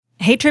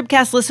Hey,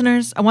 Tribcast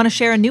listeners, I want to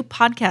share a new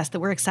podcast that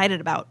we're excited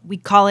about. We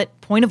call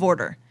it Point of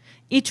Order.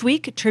 Each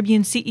week,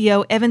 Tribune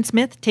CEO Evan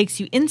Smith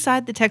takes you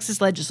inside the Texas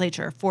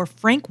legislature for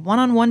frank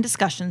one-on-one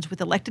discussions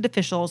with elected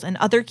officials and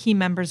other key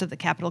members of the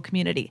Capitol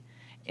community.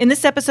 In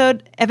this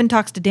episode, Evan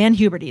talks to Dan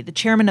Huberty, the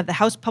chairman of the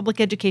House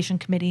Public Education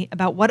Committee,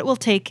 about what it will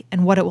take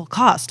and what it will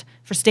cost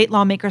for state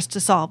lawmakers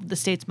to solve the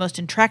state's most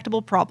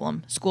intractable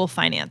problem, school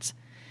finance.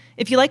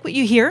 If you like what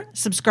you hear,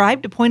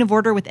 subscribe to Point of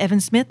Order with Evan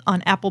Smith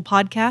on Apple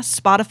Podcasts,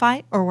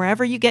 Spotify, or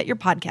wherever you get your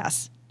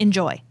podcasts.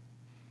 Enjoy.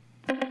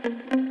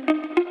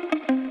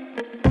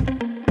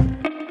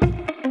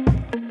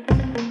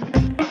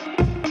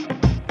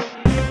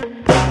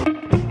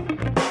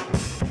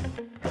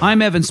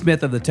 I'm Evan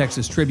Smith of the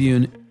Texas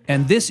Tribune,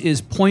 and this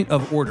is Point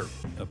of Order,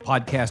 a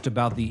podcast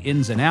about the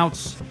ins and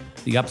outs,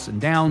 the ups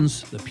and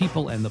downs, the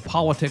people and the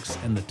politics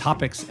and the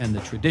topics and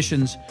the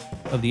traditions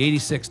of the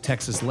 86th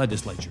Texas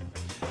legislature.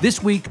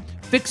 This week,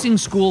 fixing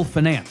school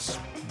finance,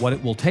 what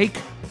it will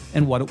take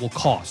and what it will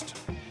cost.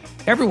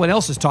 Everyone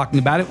else is talking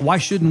about it, why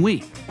shouldn't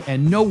we?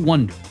 And no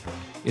wonder.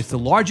 It's the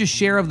largest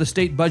share of the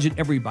state budget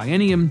every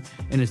biennium,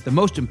 and it's the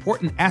most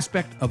important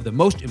aspect of the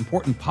most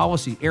important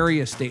policy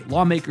area state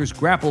lawmakers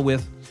grapple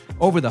with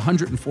over the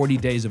 140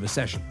 days of a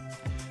session.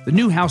 The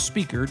new House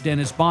Speaker,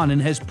 Dennis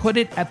Bonnen, has put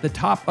it at the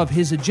top of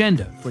his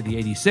agenda for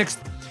the 86th,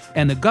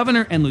 and the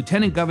governor and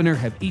lieutenant governor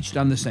have each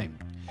done the same.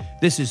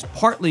 This is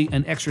partly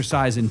an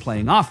exercise in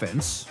playing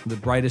offense. The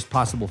brightest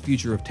possible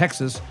future of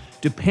Texas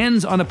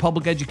depends on a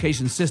public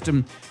education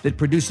system that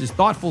produces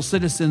thoughtful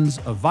citizens,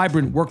 a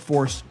vibrant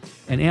workforce,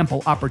 and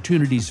ample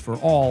opportunities for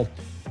all,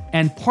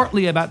 and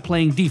partly about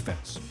playing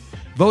defense.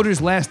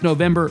 Voters last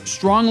November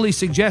strongly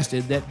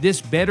suggested that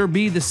this better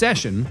be the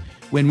session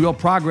when real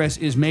progress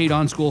is made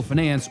on school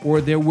finance,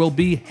 or there will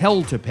be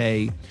hell to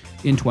pay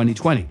in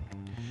 2020.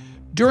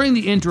 During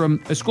the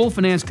interim, a school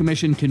finance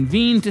commission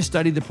convened to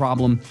study the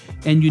problem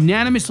and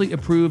unanimously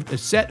approved a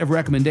set of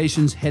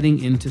recommendations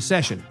heading into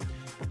session.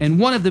 And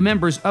one of the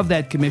members of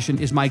that commission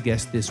is my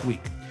guest this week.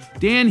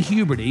 Dan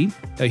Huberty,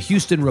 a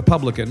Houston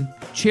Republican,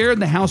 chaired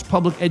the House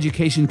Public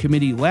Education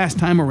Committee last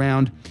time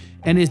around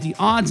and is the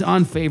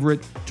odds-on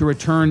favorite to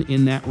return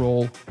in that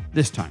role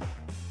this time.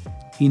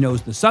 He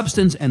knows the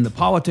substance and the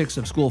politics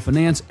of school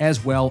finance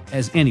as well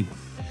as anyone.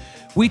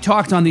 We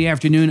talked on the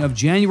afternoon of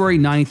January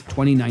 9th,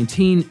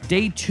 2019,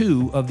 day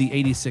 2 of the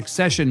 86th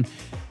session,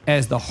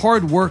 as the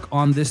hard work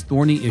on this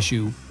thorny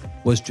issue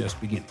was just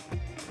beginning.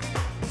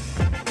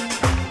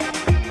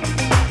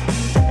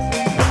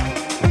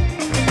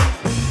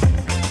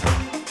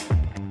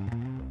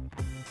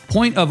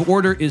 Point of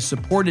Order is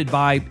supported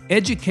by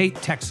Educate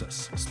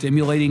Texas,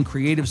 stimulating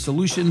creative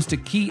solutions to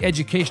key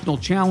educational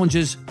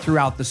challenges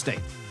throughout the state.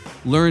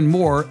 Learn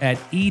more at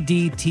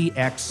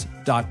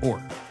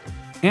edtx.org.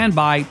 And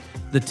by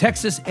the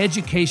Texas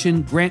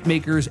Education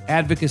Grantmakers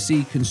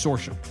Advocacy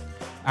Consortium.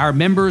 Our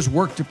members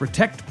work to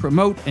protect,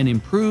 promote, and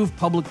improve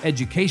public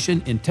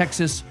education in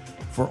Texas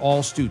for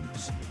all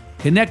students.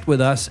 Connect with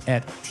us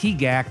at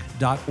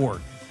tgac.org.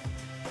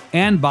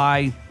 And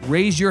by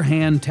Raise Your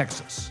Hand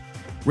Texas.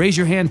 Raise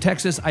Your Hand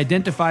Texas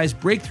identifies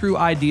breakthrough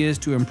ideas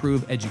to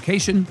improve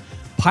education,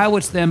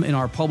 pilots them in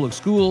our public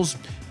schools,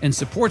 and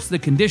supports the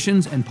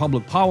conditions and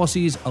public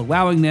policies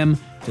allowing them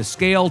to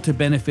scale to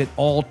benefit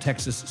all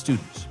Texas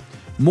students.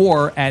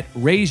 More at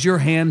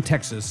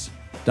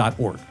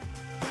raiseyourhandtexas.org.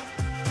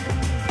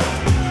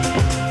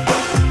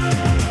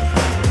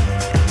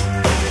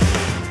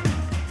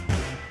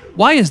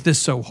 Why is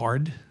this so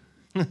hard?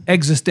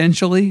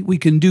 Existentially, we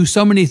can do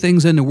so many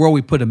things in the world.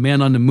 We put a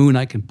man on the moon.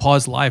 I can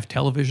pause live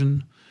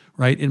television,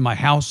 right, in my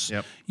house.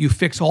 Yep. You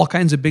fix all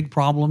kinds of big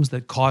problems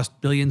that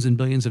cost billions and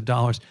billions of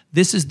dollars.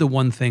 This is the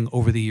one thing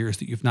over the years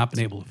that you've not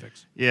been able to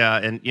fix. Yeah,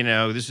 and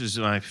this is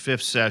my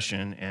 5th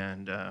session,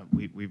 and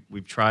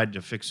we've tried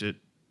to fix it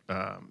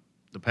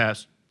the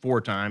past 4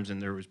 times,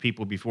 and there was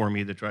people before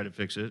me that tried to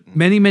fix it.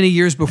 Many, many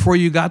years before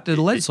you got to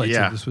the legislature,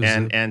 Yeah, this was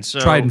and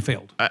so tried and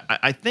failed.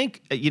 I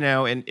think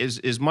and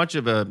as much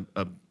of a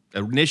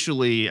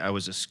initially I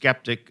was a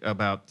skeptic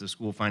about the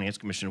School Finance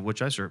Commission,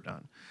 which I served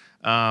on.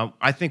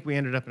 I think we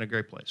ended up in a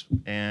great place,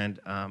 and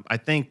I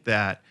think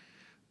that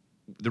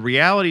the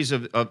realities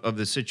of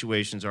the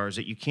situations is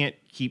that you can't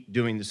keep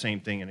doing the same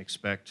thing and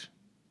expect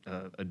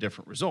a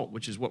different result,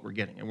 which is what we're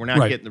getting. And we're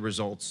not getting the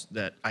results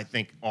that I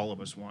think all of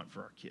us want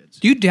for our kids.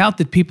 Do you doubt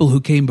that people who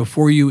came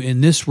before you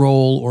in this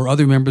role or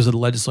other members of the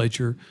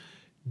legislature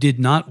did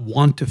not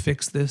want to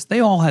fix this? They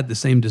all had the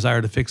same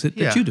desire to fix it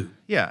that you do.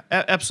 Yeah,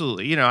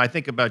 absolutely. I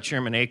think about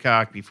Chairman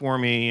Aycock before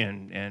me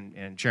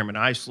and Chairman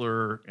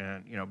Eisler,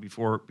 and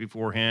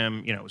before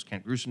him, it was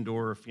Kent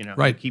Grusendorf.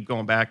 Right. Keep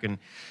going back and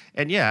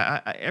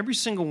every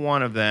single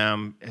one of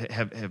them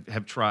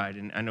have tried.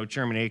 And I know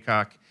Chairman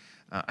Aycock.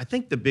 I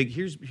think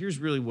here's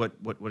really what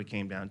it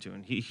came down to,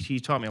 and he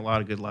taught me a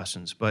lot of good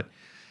lessons. But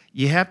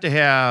you have to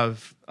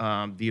have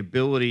the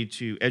ability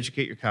to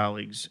educate your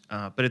colleagues,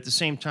 but at the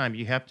same time,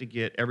 you have to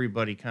get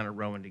everybody kind of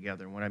rowing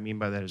together. And what I mean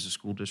by that is the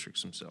school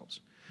districts themselves.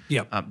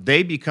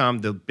 they become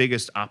the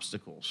biggest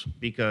obstacles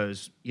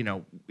because,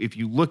 if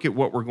you look at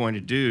what we're going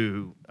to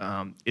do,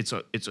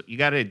 you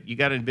got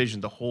to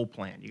envision the whole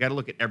plan. You got to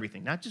look at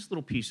everything, not just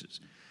little pieces.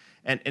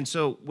 And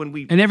so when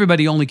we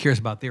everybody only cares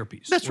about their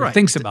piece. That's right.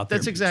 Thinks about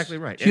that's their exactly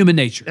piece. right. Human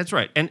nature. That's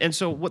right. And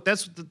so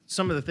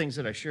some of the things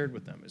that I shared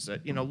with them is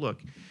that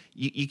look,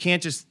 you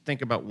can't just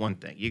think about one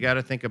thing. You got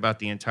to think about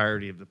the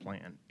entirety of the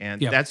plan, and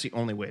that's the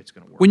only way it's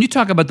going to work. When you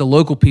talk about the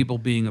local people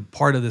being a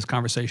part of this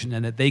conversation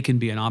and that they can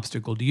be an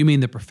obstacle, do you mean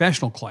the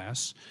professional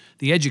class,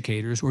 the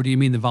educators, or do you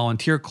mean the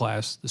volunteer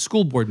class, the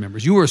school board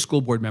members? You were a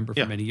school board member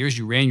for many years.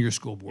 You ran your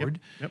school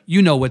board. Yep.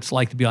 You know what it's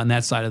like to be on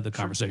that side of the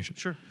conversation.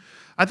 Sure.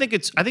 I think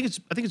it's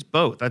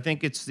both. I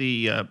think it's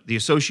the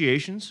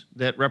associations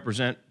that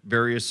represent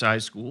various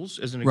size schools,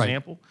 as an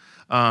example.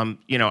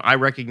 I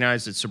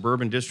recognize that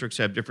suburban districts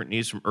have different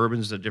needs from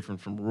urbans, that are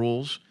different from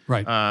rurals,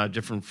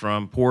 different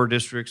from poorer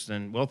districts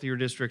than wealthier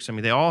districts. I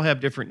mean, they all have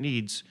different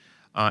needs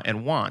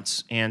and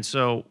wants. And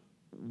so,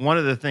 one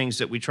of the things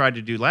that we tried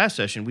to do last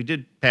session, we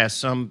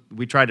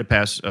tried to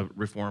pass a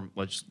reform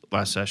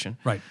last session.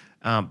 Right.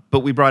 But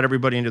we brought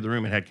everybody into the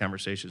room and had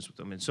conversations with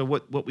them. And so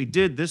what we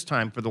did this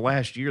time for the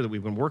last year that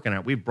we've been working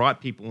at, we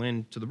brought people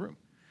into the room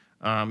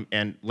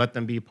and let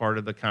them be part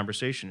of the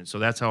conversation. And so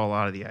that's how a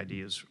lot of the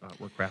ideas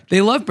were crafted.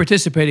 They love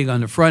participating on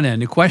the front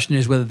end. The question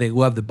is whether they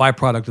love the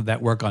byproduct of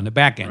that work on the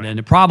back end. Right. And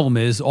the problem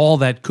is all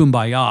that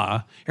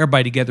kumbaya,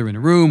 everybody together in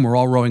a room, we're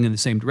all rowing in the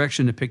same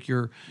direction, to pick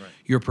your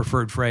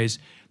preferred phrase,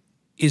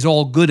 is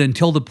all good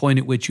until the point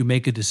at which you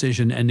make a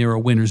decision and there are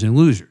winners and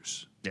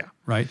losers. Yeah.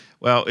 Right.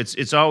 Well,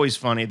 it's always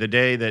funny the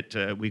day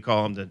that we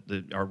call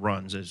them our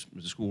runs, as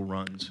the school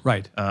runs.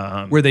 Right.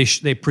 Where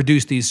they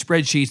produce these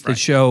spreadsheets that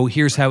show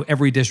here's how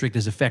every district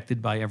is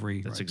affected by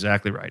every. That's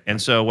exactly right. And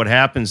so what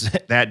happens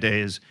that day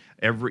is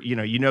you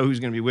know who's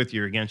going to be with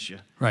you or against you.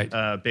 Right.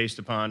 Based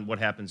upon what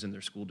happens in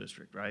their school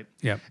district. Right.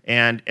 Yeah.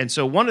 And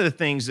so one of the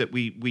things that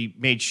we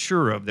made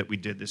sure of that we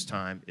did this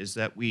time is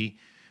that we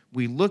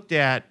looked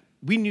at.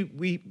 We knew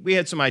we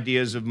had some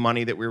ideas of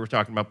money that we were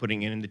talking about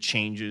putting in the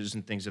changes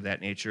and things of that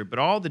nature, but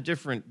all the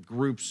different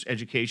groups,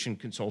 education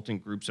consulting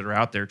groups that are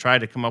out there, try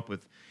to come up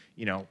with,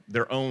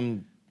 their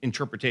own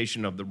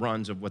interpretation of the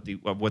runs of what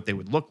they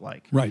would look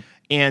like. Right.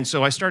 And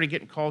so I started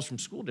getting calls from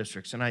school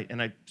districts, and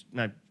I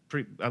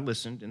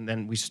listened, and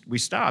then we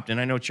stopped.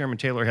 And I know Chairman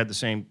Taylor had the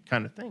same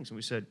kind of things, and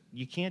we said,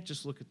 you can't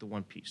just look at the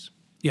one piece.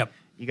 Yep.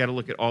 You got to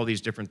look at all these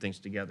different things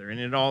together, and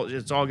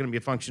it's all going to be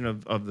a function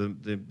of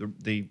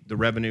the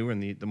revenue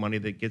and the money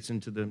that gets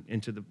into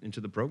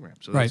the program.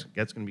 So that's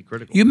going to be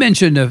critical. You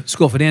mentioned the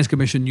School Finance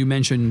Commission. You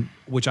mentioned,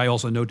 which I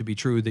also know to be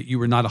true, that you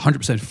were not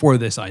 100% for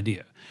this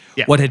idea.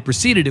 Yeah. What had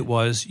preceded it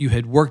was you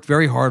had worked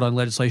very hard on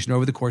legislation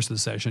over the course of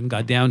the session,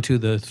 got down to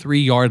the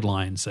 3-yard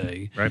line,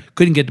 say,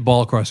 couldn't get the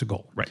ball across the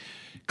goal. Right.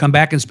 Come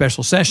back in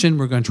special session.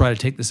 We're going to try to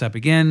take this up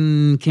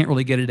again. Can't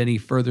really get it any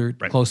further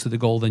close to the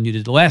goal than you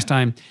did the last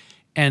time.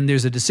 And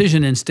there's a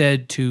decision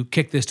instead to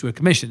kick this to a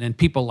commission. And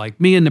people like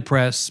me in the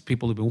press,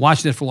 people who've been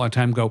watching it for a long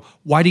time go,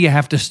 why do you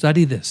have to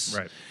study this?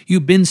 Right.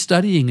 You've been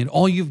studying it.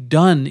 All you've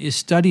done is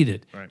studied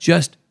it. Right.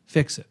 Just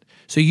fix it.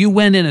 So you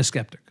went in a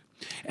skeptic.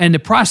 And the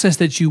process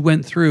that you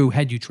went through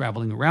had you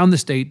traveling around the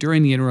state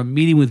during the interim,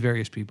 meeting with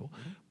various people.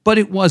 But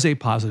it was a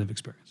positive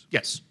experience.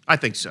 Yes, I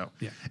think so.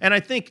 Yeah. And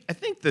I think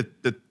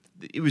that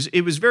it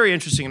was very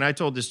interesting. And I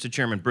told this to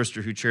Chairman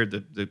Brister, who chaired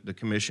the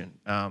commission.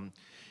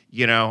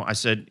 I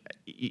said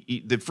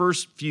the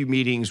first few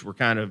meetings were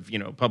kind of,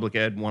 public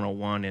ed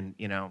 101, and,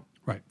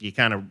 you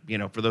kind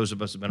of, for those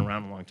of us who've been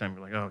around a long time,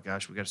 you're like, oh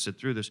gosh, we got to sit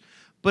through this.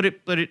 But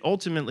it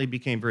ultimately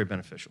became very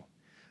beneficial.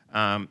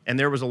 And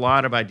there was a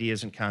lot of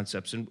ideas and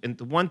concepts. And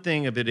the one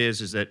thing of it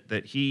is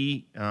that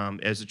he,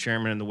 as the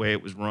chairman and the way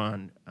it was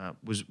run,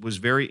 was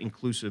very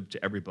inclusive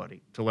to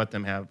everybody, to let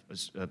them have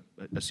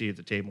a seat at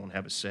the table and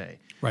have a say.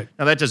 Right.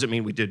 Now, that doesn't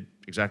mean we did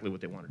exactly what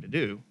they wanted to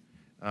do.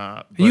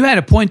 You had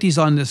appointees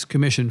on this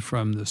commission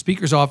from the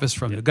Speaker's office,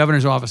 from the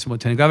Governor's office, from the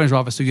Lieutenant Governor's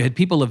office. So you had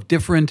people of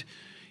different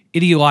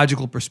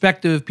ideological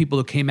perspective, people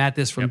who came at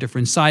this from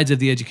different sides of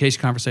the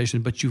education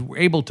conversation, but you were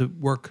able to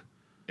work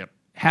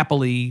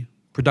happily,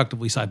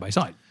 productively side by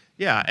side.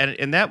 Yeah,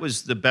 and that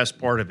was the best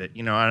part of it,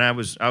 And I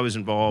was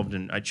involved,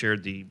 and I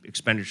chaired the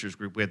expenditures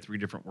group. We had 3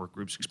 different work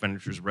groups: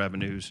 expenditures,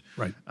 revenues,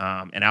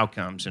 and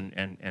outcomes.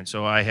 And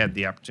so I had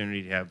the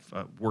opportunity to have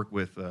work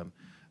with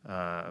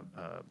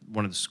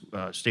one of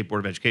the State Board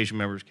of Education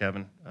members,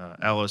 Kevin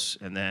Ellis,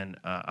 and then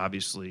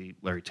obviously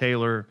Larry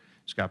Taylor,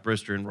 Scott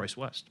Brister, and Royce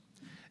West.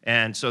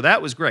 And so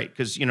that was great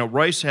because,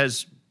 Royce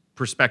has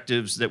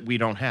perspectives that we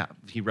don't have.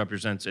 He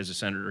represents, as a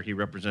senator, he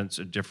represents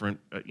a different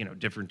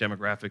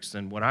demographics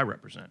than what I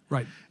represent.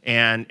 Right.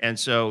 And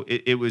so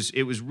it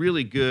was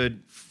really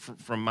good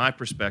from my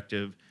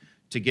perspective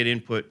to get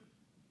input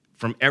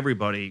from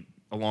everybody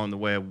along the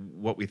way of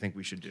what we think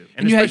we should do.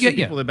 And especially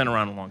people that have been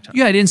around a long time.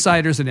 You had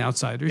insiders and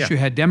outsiders. Yeah. You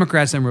had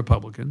Democrats and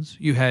Republicans.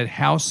 You had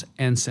House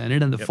and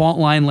Senate. And the fault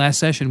line last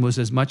session was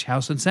as much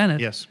House and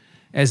Senate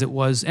as it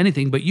was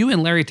anything. But you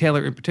and Larry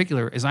Taylor in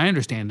particular, as I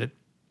understand it,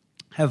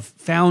 have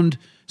found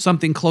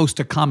something close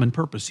to common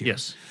purpose here.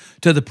 Yes.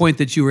 To the point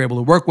that you were able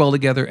to work well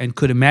together and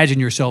could imagine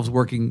yourselves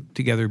working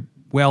together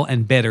well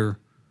and better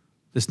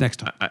this next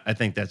time. I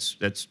think that's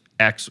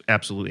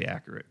absolutely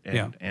accurate.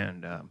 Yeah.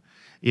 And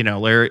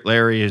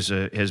Larry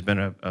has been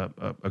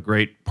a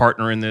great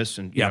partner in this,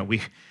 and Yeah.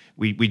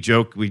 we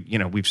joke,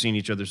 we've seen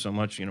each other so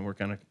much, we're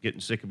kind of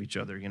getting sick of each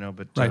other,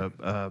 but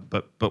Right.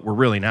 but we're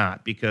really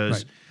not,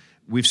 because Right.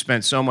 we've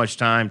spent so much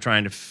time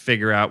trying to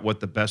figure out what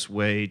the best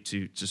way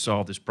to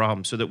solve this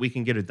problem so that we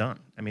can get it done.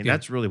 I mean, Yeah.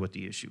 that's really what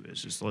the issue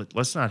is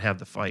let's not have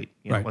the fight.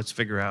 Right. Let's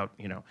figure out,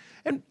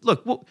 and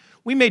look,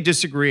 we may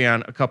disagree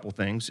on a couple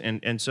things,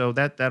 and so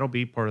that'll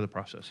be part of the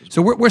process as well.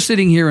 So we're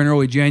sitting here in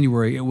early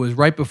January. It was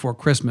right before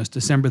Christmas,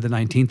 December the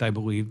 19th, I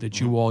believe, that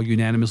you all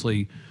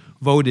unanimously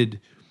voted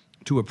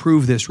to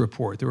approve this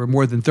report. There were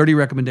more than 30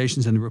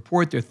 recommendations in the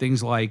report. There are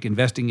things like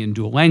investing in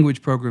dual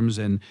language programs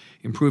and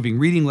improving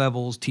reading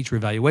levels, teacher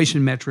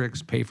evaluation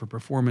metrics, pay for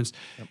performance.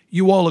 Yep.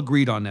 You all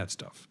agreed on that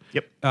stuff.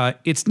 Yep.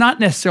 It's not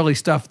necessarily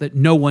stuff that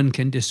no one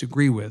can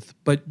disagree with,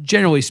 but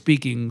generally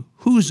speaking,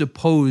 who's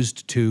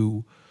opposed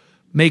to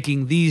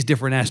making these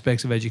different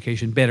aspects of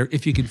education better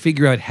if you can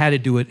figure out how to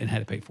do it and how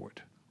to pay for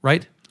it,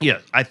 right? Yeah,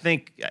 I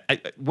think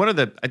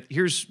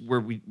here's where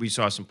we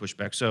saw some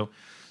pushback. So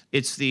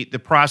it's the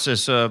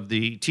process of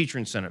the teacher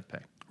incentive pay.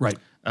 Right.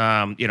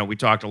 We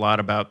talked a lot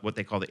about what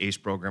they call the ACE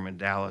program in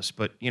Dallas,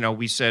 but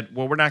we said,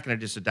 well, we're not going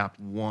to just adopt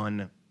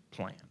one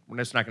plan. We're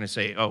just not going to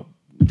say, oh,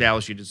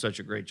 Dallas, you did such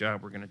a great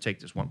job, we're going to take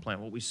this one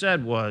plan. What we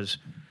said was,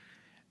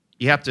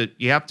 you have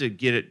to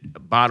get it a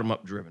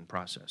bottom-up driven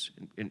process,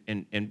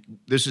 and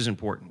this is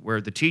important, where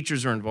the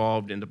teachers are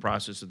involved in the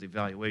process of the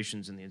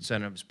evaluations and the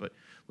incentives, but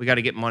we got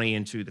to get money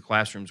into the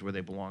classrooms where they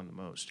belong the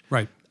most.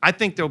 Right. I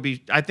think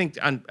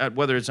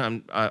whether it's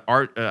on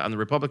the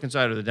Republican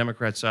side or the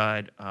Democrat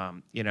side,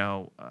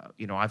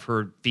 I've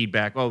heard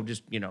feedback. Oh,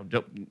 just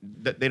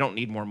they don't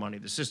need more money.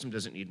 The system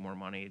doesn't need more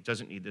money. It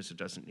doesn't need this. It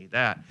doesn't need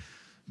that.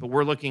 But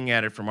we're looking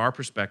at it from our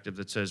perspective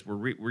that says we're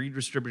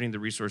redistributing the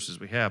resources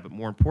we have, but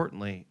more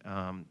importantly,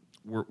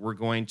 we're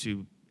going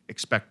to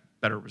expect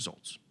better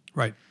results.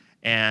 Right.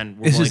 And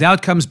this is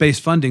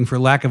outcomes-based funding, for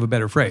lack of a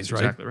better phrase, that's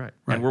right? Exactly right.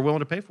 And we're willing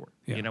to pay for it.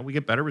 Yeah. We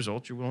get better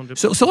results. You're willing to.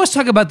 So let's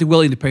talk about the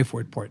willing to pay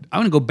for it part. I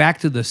want to go back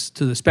to the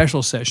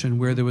special session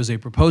where there was a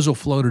proposal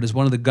floated as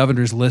one of the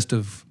governor's list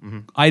of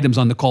items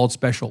on the called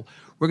special.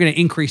 We're going to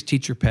increase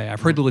teacher pay. I've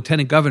heard the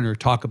lieutenant governor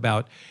talk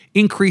about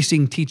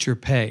increasing teacher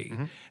pay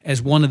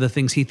as one of the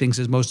things he thinks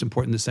is most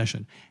important in this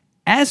session.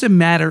 As a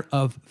matter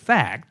of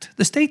fact,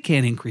 the state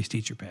can't increase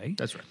teacher pay.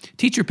 That's right.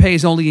 Teacher pay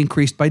is only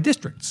increased by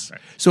districts.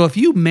 Right. So if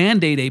you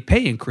mandate a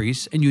pay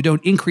increase and you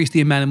don't increase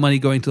the amount of money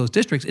going to those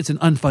districts, it's an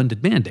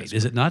unfunded mandate,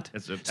 is it not?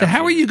 So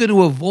how are you going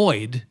to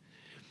avoid?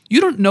 You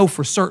don't know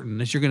for certain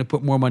that you're going to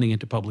put more money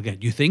into public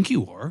ed. You think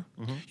you are.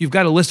 You've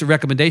got a list of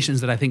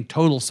recommendations that I think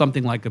total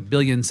something like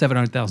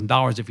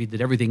 $1,700,000 if you did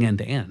everything end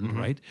to end,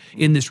 right,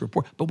 in this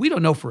report. But we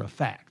don't know for a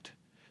fact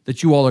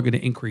that you all are going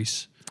to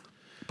increase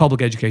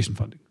public education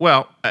funding.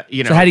 Well,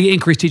 So how do you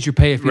increase teacher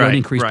pay if you don't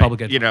increase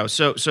public education?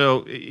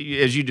 So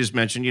as you just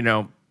mentioned,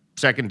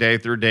 second day,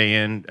 third day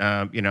in,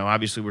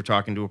 obviously we're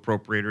talking to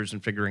appropriators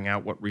and figuring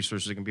out what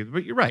resources are going to be.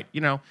 But you're right,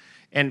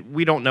 and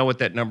we don't know what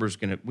that number is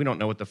going to. We don't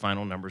know what the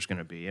final number is going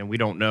to be, and we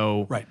don't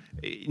know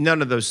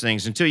none of those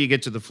things until you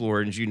get to the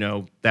floor.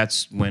 And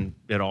that's when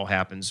it all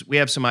happens. We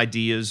have some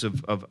ideas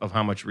of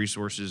how much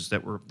resources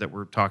that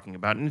we're talking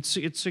about, and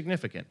it's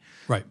significant.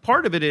 Right.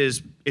 Part of it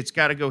is it's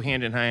got to go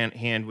hand in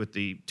hand with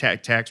the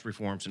tax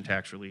reforms and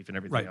tax relief and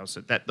everything else.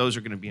 That those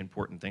are going to be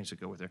important things that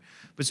go with there.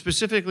 But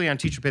specifically on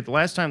teacher pay, the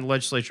last time the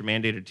legislature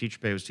mandated teacher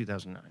pay was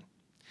 2009.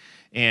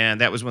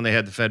 And that was when they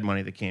had the Fed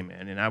money that came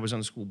in. And I was on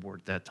the school board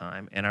at that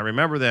time. And I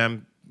remember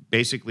them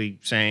basically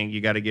saying,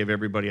 you got to give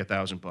everybody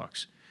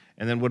 $1,000.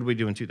 And then what did we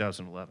do in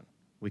 2011?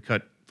 We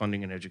cut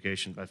funding in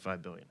education by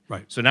 $5 billion.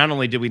 Right. So not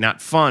only did we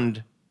not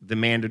fund the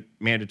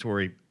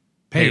mandatory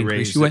pay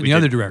raise, you went the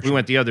other direction. We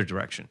went the other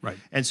direction. Right.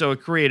 And so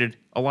it created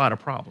a lot of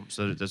problems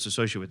that's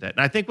associated with that. And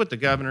I think what the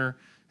governor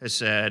has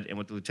said and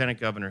what the lieutenant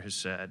governor has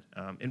said,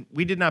 and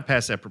we did not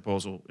pass that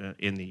proposal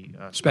in the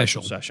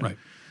special session. Right.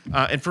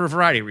 And for a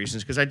variety of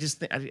reasons, because I just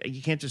think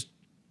you can't just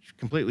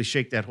completely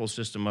shake that whole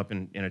system up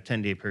in a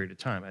 10-day period of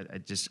time.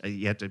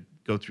 You have to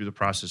go through the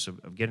process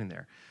of getting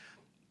there.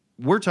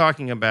 We're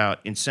talking about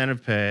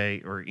incentive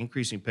pay or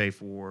increasing pay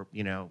for,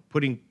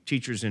 putting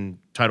teachers in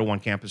Title I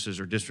campuses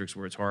or districts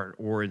where it's hard,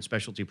 or in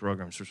specialty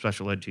programs for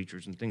special ed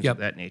teachers and things of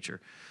that nature.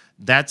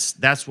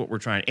 That's what we're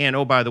trying. And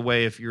oh, by the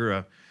way, if you're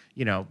a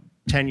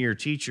 10-year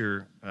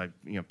teacher,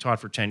 taught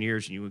for 10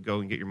 years, and you would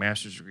go and get your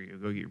master's degree, or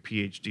go get your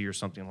PhD or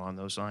something along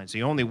those lines.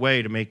 The only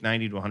way to make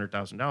 $90,000 to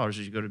 $100,000 is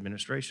you go to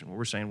administration. Well,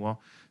 we're saying,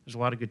 there's a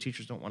lot of good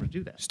teachers don't want to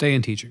do that. Stay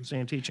in teaching. Stay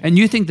in teaching. And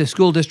you think the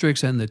school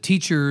districts and the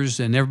teachers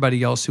and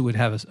everybody else who would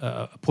have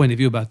a point of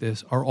view about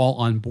this are all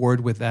on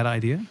board with that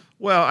idea?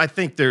 Well, I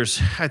think there's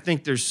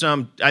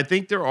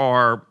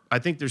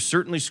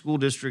certainly school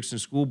districts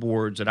and school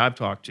boards that I've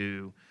talked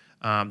to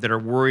that are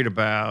worried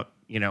about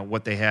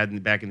what they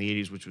had back in the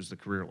 80s, which was the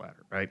career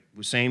ladder, right?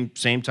 Same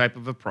type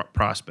of a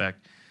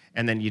prospect.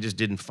 and then you just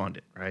didn't fund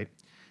it, right?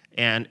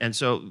 And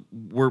so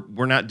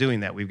we're not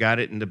doing that. We've got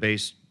it in the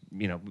base,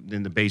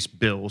 in the base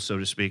bill, so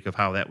to speak, of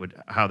how that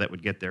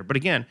would get there. But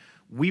again,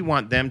 we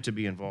want them to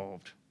be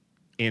involved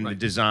in the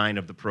design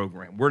of the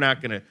program. We're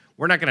not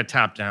gonna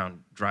top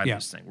down drive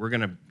this thing. We're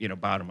gonna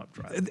bottom up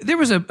drive. There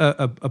was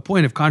a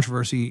point of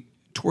controversy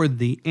toward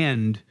the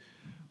end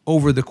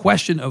over the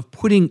question of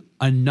putting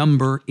a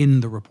number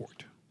in the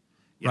report,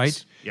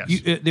 right?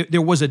 Yes.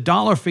 There was a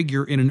dollar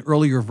figure in an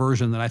earlier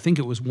version that I think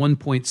it was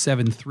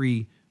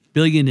 $1.73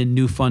 billion in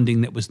new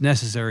funding that was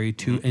necessary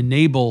to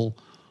enable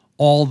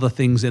all the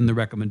things in the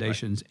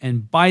recommendations. Right.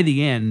 And by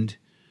the end,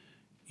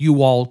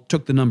 you all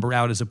took the number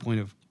out as a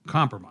point of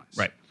compromise.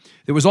 Right.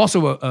 There was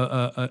also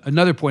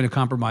another point of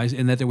compromise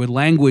in that there was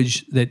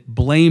language that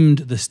blamed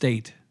the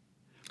state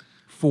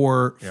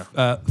for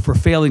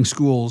failing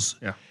schools.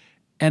 Yeah.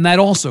 And that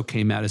also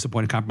came out as a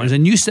point of compromise.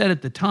 And you said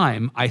at the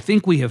time, I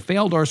think we have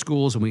failed our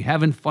schools and we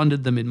haven't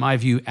funded them, in my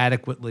view,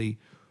 adequately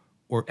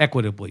or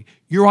equitably.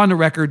 You're on the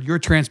record. You're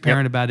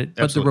transparent about it.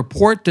 But Absolutely. the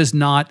report does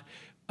not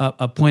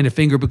point a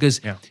finger because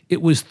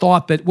it was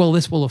thought that, well,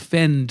 this will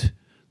offend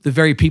the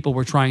very people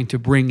we're trying to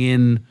bring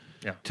in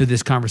to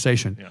this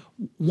conversation. Yeah.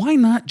 Why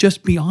not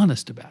just be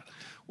honest about it?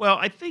 Well,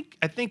 I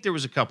think there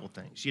was a couple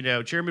things.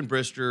 Chairman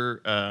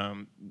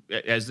Brister,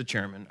 as the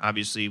chairman,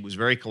 obviously was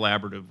very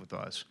collaborative with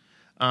us.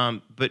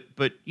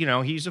 But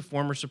he's a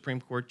former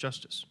Supreme Court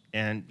justice,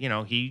 and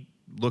he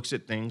looks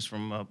at things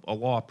from a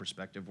law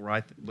perspective, where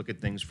I look at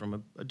things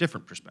from a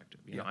different perspective.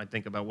 I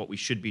think about what we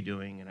should be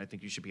doing, and I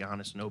think you should be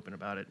honest and open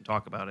about it and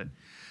talk about it.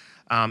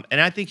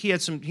 And I think he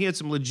had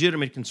some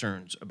legitimate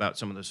concerns about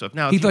some of this stuff.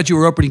 Now, he thought you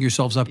were opening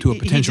yourselves up to a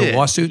potential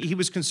lawsuit. He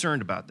was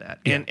concerned about that,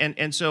 Yeah.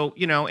 and so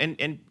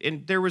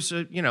and there was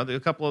a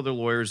couple other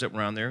lawyers that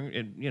were on there,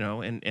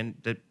 and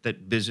that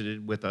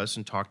visited with us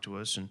and talked to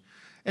us,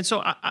 and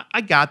so I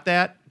got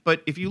that.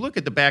 But if you look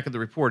at the back of the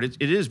report,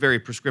 it is very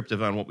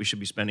prescriptive on what we should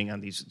be spending on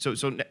these.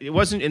 So it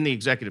wasn't in the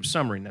executive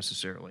summary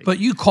necessarily. But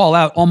you call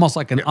out almost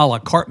like an a la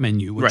carte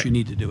menu what Right. you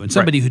need to do. And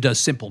somebody who does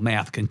simple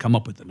math can come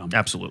up with the number.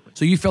 Absolutely.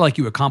 So you feel like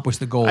you accomplished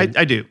the goal I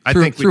do. I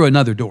through, think through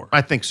another door.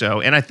 I think so.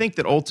 And I think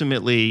that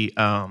ultimately,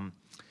 the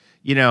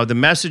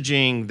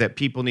messaging that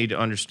people need to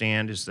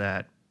understand is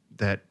that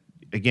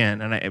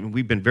again, and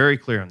we've been very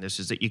clear on this,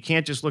 is that you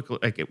can't just look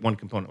at one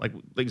component. Like,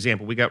 for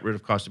example, we got rid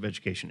of cost of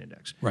education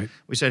index. Right.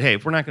 We said, hey,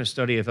 if we're not going to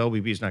study, if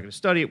LBB is not going to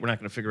study it, we're not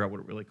going to figure out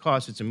what it really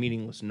costs. It's a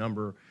meaningless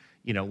number.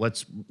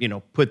 Let's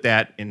put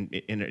that in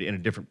a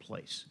different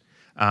place.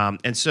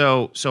 And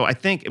so I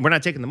think we're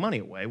not taking the money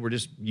away. We're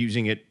just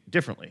using it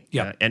differently.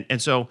 Yeah.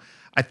 And so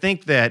I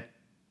think that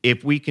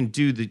if we can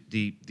do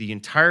the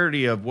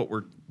entirety of what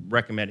we're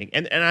recommending,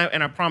 and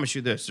I promise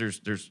you this, there's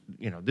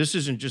this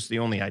isn't just the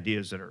only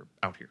ideas that are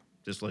out here.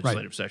 This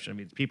legislative session. I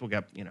mean, people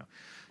got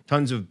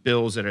tons of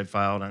bills that have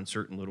filed on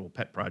certain little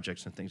pet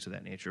projects and things of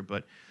that nature.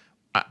 But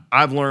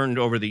I've learned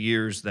over the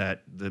years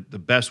that the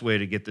best way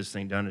to get this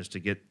thing done is to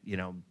get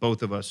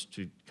both of us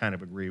to kind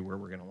of agree where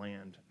we're going to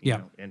land.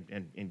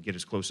 And get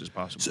as close as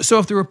possible. So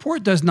if the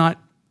report does not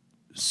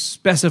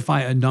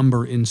specify a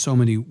number in so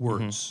many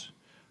words,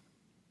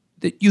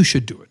 that you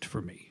should do it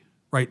for me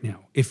right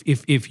now.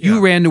 If you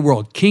ran the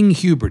world, King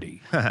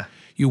Huberty,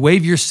 you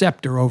wave your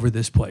scepter over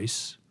this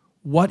place.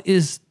 What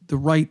is the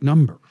right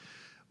number?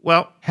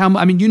 Well,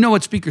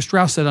 what Speaker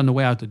Strauss said on the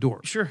way out the door.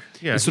 Sure,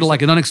 yeah. It's sort of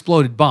like an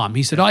unexploded bomb.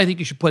 He said, I think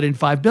you should put in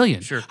 $5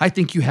 billion. Sure. I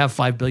think you have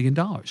 $5 billion.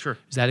 Sure.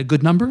 Is that a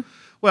good number?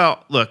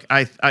 Well, look,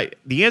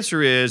 the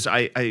answer is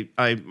I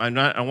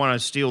want to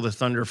steal the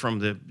thunder from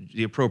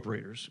the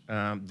appropriators.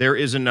 There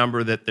is a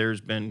number that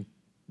there's been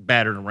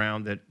battered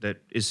around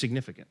that is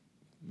significant,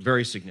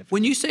 very significant.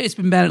 When you say it's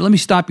been battered, let me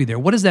stop you there.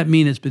 What does that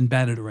mean, it's been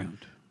battered around?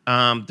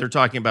 They're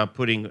talking about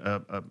putting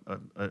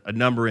a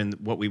number in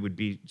what we would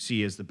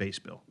see as the base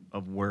bill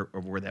of where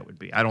that would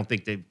be. I don't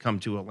think they've come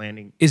to a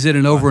landing. Is it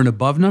an over and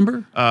above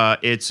number?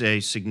 It's a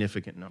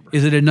significant number.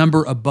 Is it a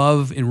number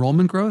above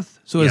enrollment growth?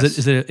 So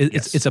Yes.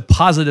 It's a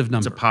positive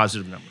number. It's a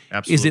positive number.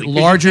 Absolutely. Is it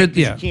larger?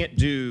 You can't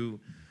do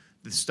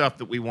the stuff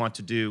that we want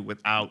to do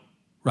without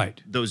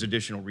right. those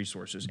additional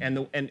resources.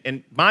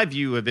 And my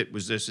view of it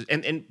was this.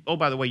 And oh,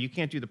 by the way, you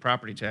can't do the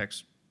property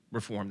tax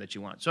reform that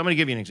you want. So I'm going to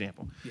give you an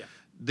example. Yeah.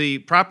 The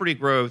property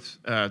growth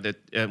that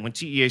when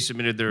TEA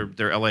submitted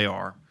their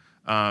LAR,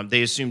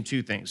 they assumed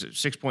two things: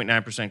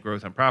 6.9%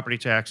 growth on property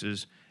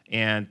taxes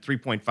and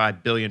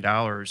 $3.5 billion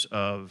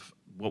of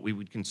what we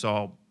would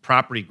console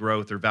property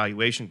growth or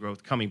valuation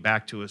growth coming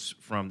back to us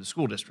from the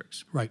school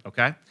districts. Right.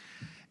 Okay.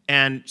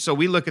 And so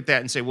we look at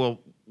that and say, well,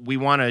 we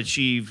want to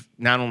achieve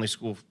not only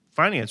school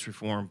finance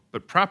reform,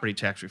 but property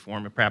tax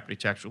reform and property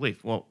tax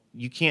relief. Well,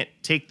 you can't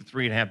take the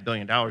 $3.5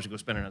 billion and go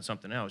spend it on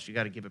something else. You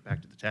got to give it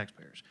back to the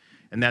taxpayers.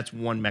 And that's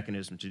one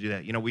mechanism to do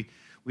that.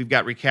 We've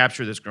got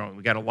recapture that's growing.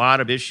 We've got a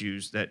lot of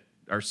issues that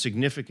are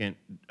significant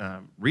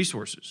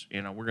resources.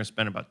 We're going to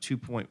spend we're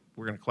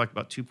going to collect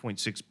about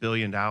 $2.6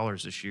 billion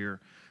this year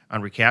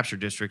on recapture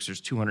districts.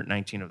 There's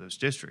 219 of those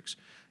districts.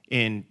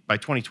 by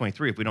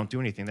 2023, if we don't do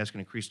anything, that's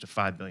going to increase to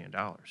 $5 billion.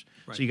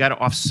 So you got to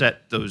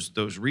offset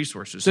those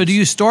resources. So do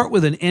you start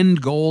with an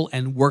end goal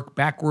and work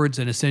backwards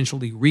and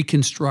essentially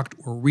reconstruct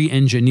or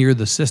re-engineer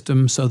the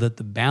system so that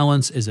the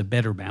balance is a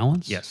better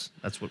balance? Yes,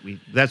 that's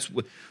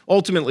what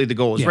ultimately the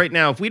goal is. Yeah. Right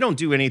now, if we don't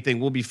do anything,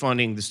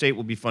 the state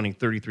will be funding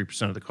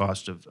 33% of the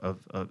cost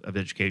of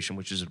education,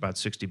 which is about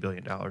 $60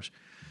 billion.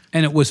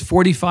 And it was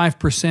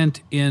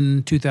 45%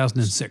 in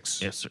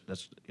 2006. Yes, sir.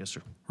 Yes,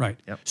 sir. Right.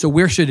 Yep. So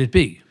where should it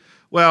be?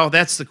 Well,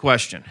 that's the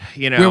question.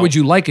 Where would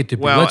you like it to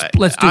be? Well,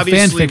 let's do fan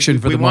obviously, fiction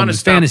for we the wanna moment.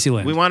 stop,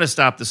 Fantasyland. We want to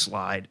stop the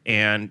slide,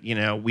 and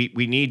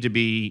we need to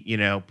be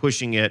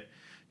pushing it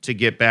to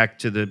get back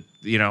to the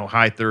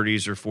high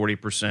 30s or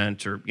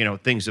 40% or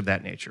things of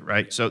that nature,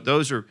 right? So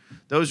those are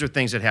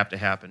things that have to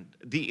happen.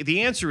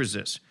 The answer is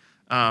this: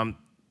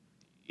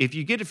 if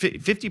you get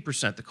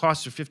 50%, the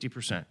cost of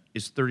 50%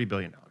 is $30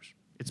 billion.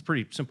 It's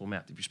pretty simple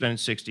math. If you're spending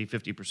 60,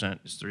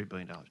 50% is $30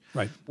 billion.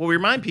 Right. Well, we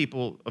remind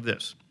people of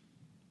this.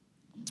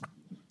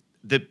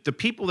 The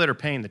people that are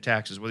paying the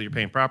taxes, whether you're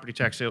paying property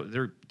tax,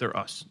 they're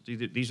us.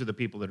 These are the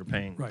people that are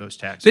paying those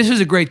taxes. This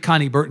is a great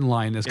Connie Burton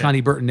line as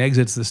Connie Burton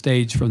exits the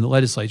stage from the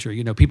legislature.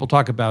 People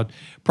talk about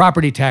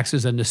property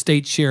taxes and the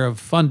state share of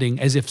funding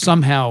as if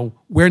somehow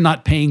we're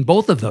not paying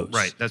both of those.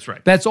 Right, that's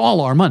right. That's all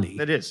our money.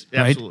 That is,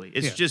 right? absolutely.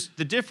 It's just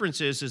the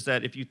difference is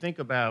that if you think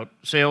about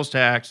sales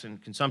tax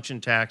and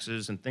consumption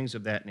taxes and things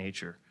of that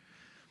nature,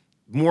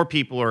 more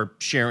people are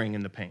sharing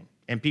in the pain.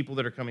 And people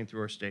that are coming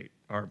through our state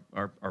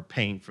are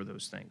paying for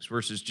those things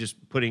versus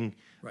just putting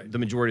the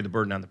majority of the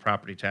burden on the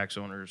property tax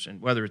owners, and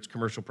whether it's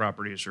commercial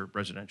properties or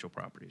residential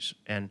properties.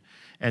 And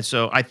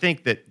so I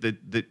think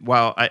that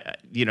while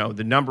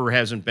the number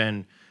hasn't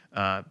been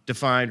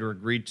defined or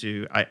agreed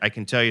to, I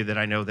can tell you that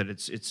I know that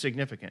it's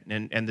significant.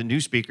 And the new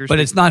speakers, but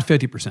it's not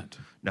 50%.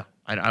 No,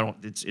 I don't.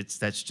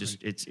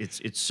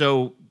 It's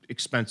so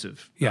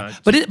expensive. Yeah,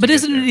 but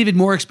isn't it even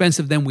more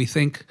expensive than we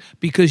think?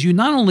 Because you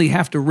not only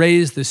have to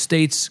raise the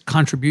state's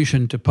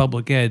contribution to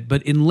public ed,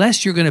 but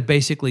unless you're going to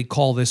basically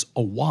call this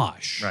a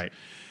wash, right?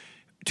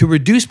 To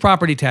reduce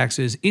property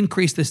taxes,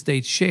 increase the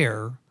state's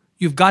share,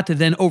 you've got to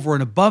then over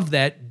and above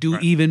that do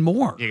even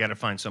more. You got to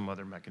find some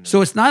other mechanism.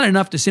 So it's not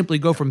enough to simply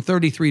go from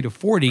 33 to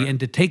 40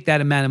 and to take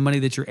that amount of money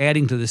that you're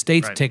adding to the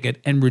state's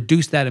ticket and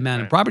reduce that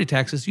amount of property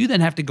taxes. You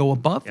then have to go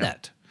above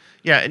that.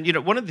 Yeah, and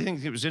one of the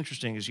things that was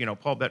interesting is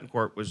Paul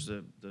Bettencourt was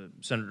the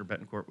Senator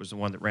Bettencourt was the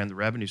one that ran the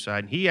revenue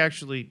side, and he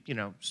actually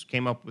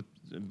came up with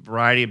a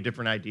variety of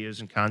different ideas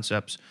and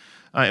concepts,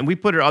 and we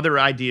put other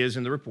ideas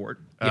in the report.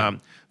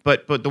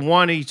 But the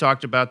one he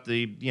talked about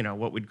the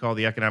what we'd call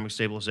the Economic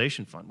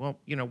Stabilization Fund. Well,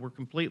 we're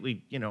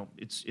completely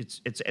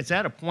it's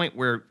at a point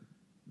where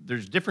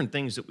there's different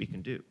things that we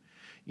can do.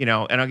 And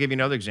I'll give you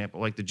another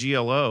example, like the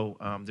GLO.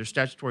 They're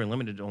statutory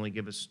limited to only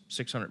give us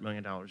 $600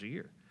 million a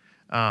year.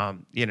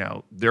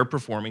 They're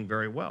performing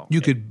very well.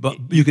 You could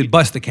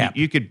bust the cap.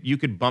 You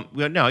could bump.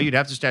 Well, no, you'd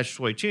have to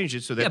statutorily change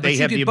it so that they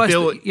you have could the bust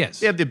ability.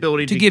 yes. They have the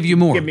ability to give you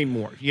more. Give me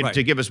more. Right.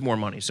 To give us more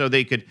money, so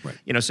they could,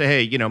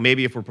 say, hey,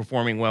 maybe if we're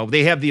performing well,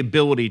 they have the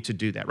ability to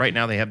do that. Right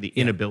now, they have the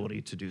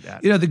inability to do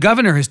that. The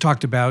governor has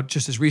talked about,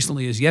 just as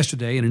recently as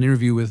yesterday, in an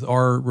interview with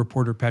our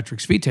reporter Patrick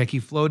Svitek, he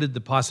floated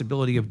the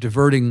possibility of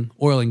diverting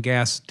oil and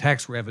gas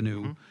tax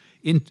revenue.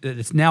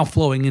 It's now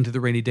flowing into the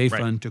rainy day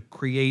fund to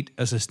create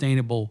a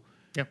sustainable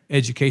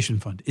education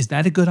fund. Is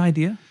that a good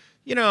idea?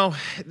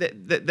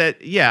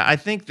 I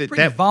think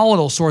that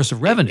volatile source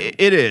of revenue.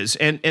 It is,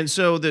 and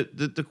so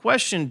the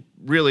question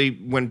really,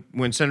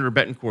 when Senator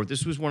Bettencourt,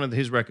 this was one of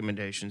his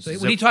recommendations.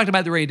 When he talked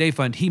about the rainy day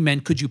fund, he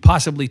meant, could you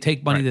possibly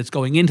take money that's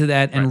going into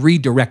that and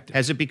redirect it?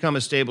 Has it become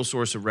a stable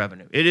source of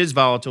revenue? It is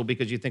volatile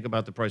because you think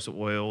about the price of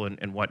oil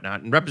and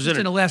whatnot. And Just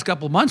in the last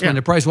couple of months, when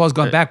the price was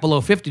gone back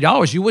below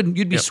 $50,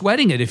 you'd be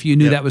sweating it if you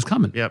knew that was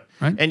coming. Yep.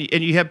 Right. And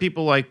you have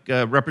people like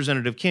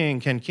Representative Ken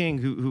King,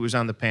 who was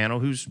on the panel,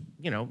 who's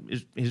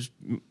his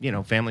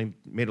family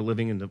made a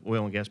living in the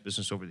oil and gas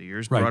business over the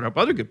years. Brought up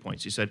other good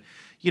points. He said,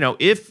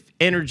 if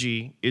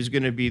energy is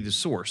going to be the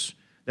source,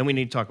 then we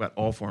need to talk about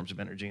all forms of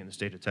energy in the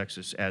state of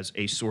Texas as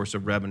a source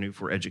of revenue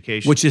for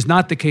education. Which is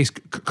not the case.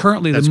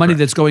 Currently, the money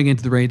that's going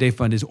into the rainy day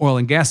fund is oil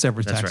and gas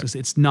severance taxes. Right.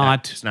 It's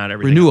not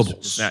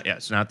renewables.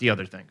 It's not the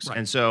other things.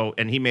 Right.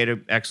 And he made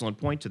an excellent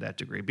point to that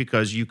degree,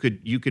 because you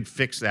could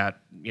fix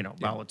that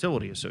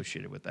volatility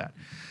associated with that.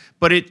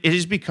 But it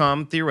has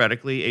become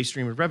theoretically a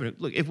stream of revenue.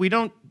 Look, if we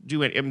don't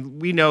do it,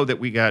 we know that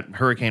we got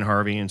Hurricane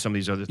Harvey and some of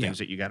these other things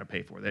that you got to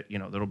pay for. That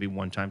that'll be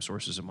one-time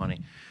sources of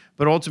money.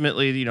 But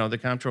ultimately, the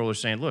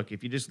comptroller's saying, look,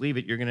 if you just leave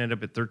it, you're going to end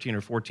up at $13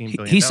 or $14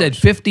 billion. He said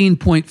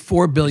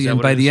 $15.4 billion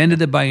by the end of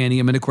the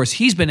biennium, and of course,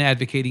 he's been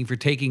advocating for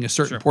taking a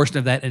certain portion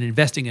of that and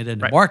investing it in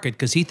the market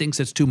because he thinks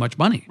it's too much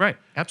money. Right,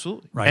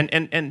 absolutely. Right,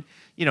 and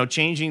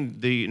changing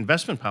the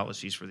investment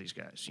policies for these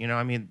guys.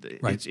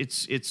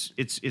 It's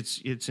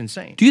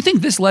insane. Do you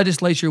think this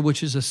legislature,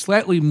 which is a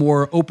slightly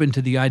more open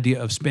to the idea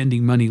of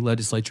spending money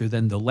legislature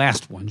than the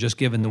last one, just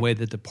given the way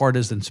that the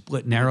partisan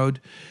split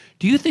narrowed,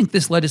 do you think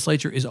this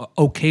legislature is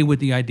okay with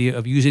the idea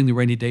of using the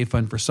rainy day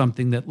fund for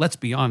something that, let's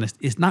be honest,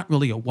 is not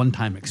really a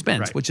one-time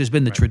expense, which has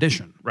been the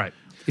tradition? Right.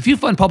 If you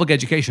fund public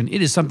education,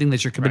 it is something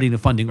that you're committing to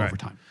funding over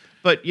time.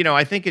 But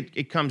I think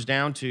it comes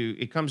down to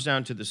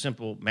the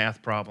simple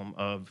math problem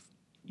of,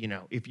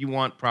 if you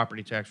want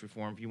property tax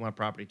reform, if you want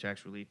property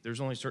tax relief,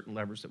 there's only certain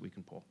levers that we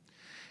can pull,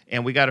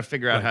 and we got to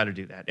figure out how to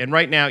do that. And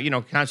right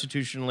now,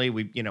 constitutionally,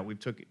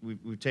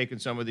 we've taken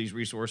some of these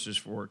resources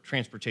for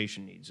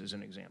transportation needs as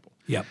an example.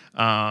 Yep.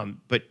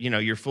 But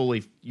you've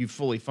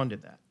fully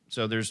funded that.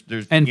 So there's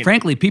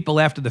frankly, people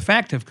after the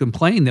fact have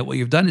complained that what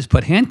you've done is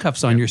put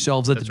handcuffs on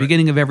yourselves at the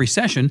beginning of every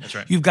session. That's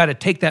right. You've got to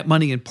take that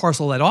money and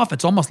parcel that off.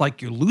 It's almost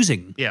like you're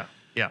losing.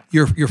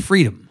 Your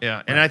freedom.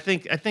 Yeah, and I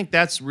think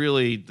that's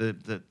really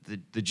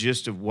the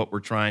gist of what we're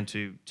trying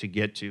to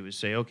get to is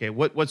say, okay,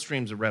 what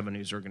streams of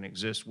revenues are going to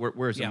exist?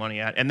 Where's the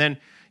money at? And then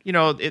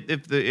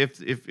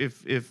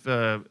if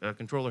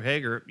Controller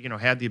Hager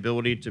had the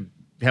ability to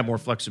have more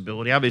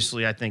flexibility,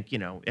 obviously I think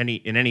in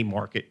any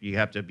market you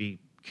have to be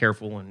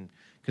careful and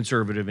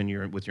conservative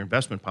with your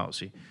investment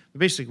policy. But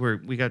basically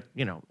we're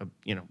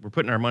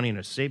putting our money in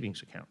a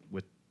savings account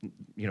with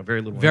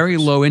very little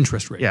interest. Low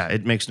interest rate. Yeah,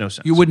 it makes no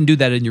sense. You wouldn't do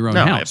that in your own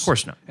house. No, of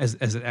course not. As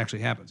it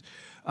actually happens.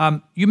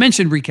 You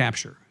mentioned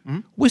recapture.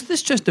 Was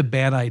this just a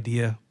bad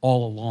idea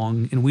all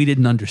along and we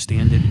didn't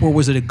understand it? Or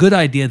was it a good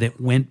idea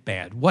that went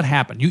bad? What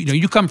happened?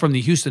 You come from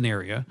the Houston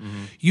area.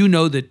 You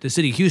know that the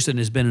city of Houston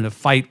has been in a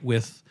fight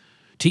with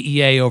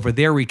TEA over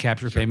their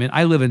recapture payment.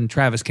 I live in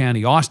Travis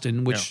County,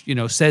 Austin, which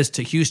says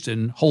to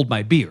Houston, hold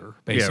my beer,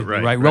 basically,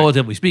 right?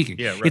 Relatively speaking.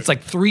 Yeah, right. It's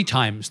like 3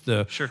 times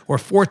or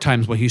 4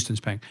 times what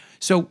Houston's paying.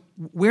 So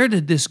where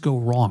did this go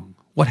wrong?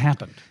 What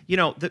happened?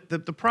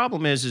 The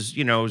problem is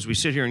as we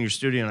sit here in your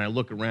studio and I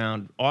look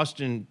around,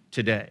 Austin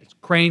today.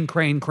 Crane,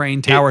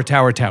 tower,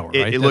 right?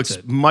 It looks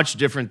much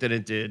different than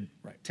it did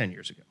 10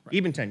 years ago,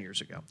 even 10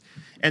 years ago.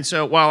 And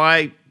so while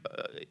I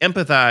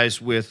empathize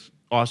with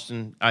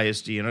Austin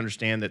ISD and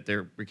understand that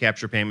their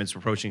recapture payments were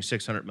approaching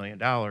 $600 million,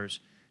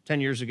 10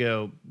 years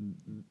ago,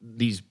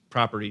 these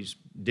properties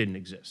didn't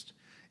exist.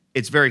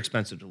 It's very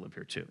expensive to live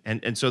here too.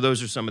 And so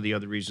those are some of the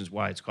other reasons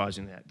why it's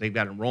causing that. They've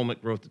got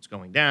enrollment growth that's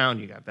going down,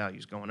 you got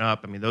values going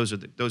up. I mean, those are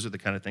the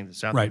kind of things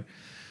that's out there.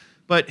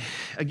 But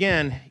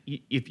again,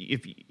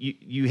 if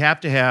you have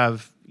to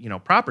have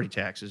property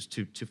taxes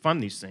to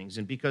fund these things,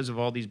 and because of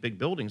all these big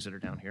buildings that are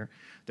down here,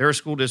 there are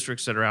school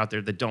districts that are out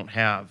there that don't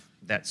have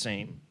that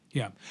same.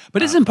 Yeah,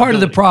 but isn't part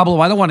of the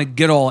problem, I don't want to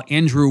get all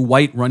Andrew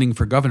White running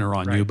for governor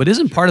on you, but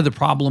isn't part of the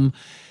problem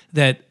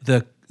that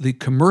the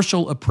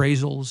commercial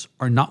appraisals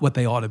are not what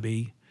they ought to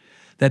be,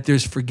 that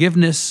there's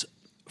forgiveness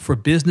for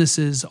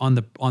businesses on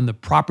the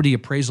property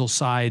appraisal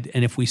side,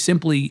 and if we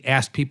simply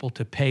ask people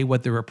to pay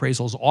what their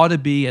appraisals ought to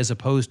be as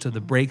opposed to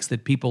the breaks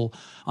that people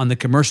on the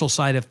commercial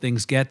side of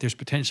things get, there's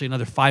potentially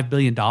another $5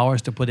 billion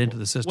to put into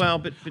the system. Well,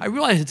 but I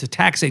realize it's a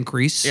tax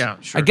increase. Yeah,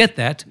 sure. I get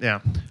that. Yeah.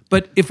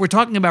 But if we're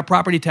talking about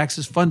property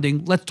taxes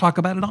funding, let's talk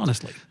about it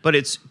honestly. But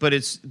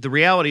it's the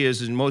reality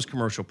is in most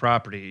commercial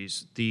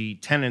properties, the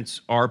tenants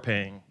are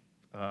paying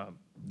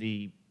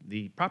the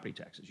property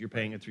taxes. You're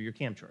paying it through your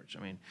CAM charge.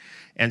 I mean,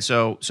 and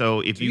so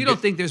if you don't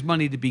think there's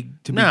money to be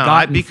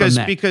gotten because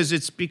from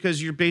that.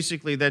 because you're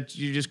basically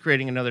you're just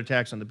creating another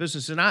tax on the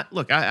business. And I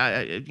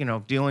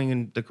dealing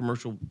in the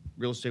commercial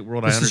real estate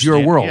world, this I understand. is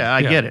your world. Yeah,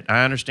 I get it.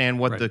 I understand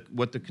what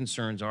the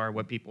concerns are,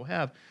 what people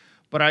have.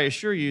 But I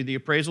assure you, the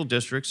appraisal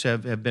districts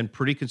have been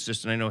pretty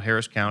consistent. I know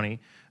Harris County.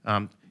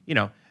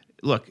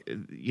 Look,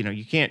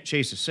 you can't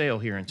chase a sale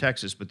here in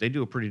Texas, but they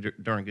do a pretty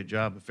darn good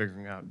job of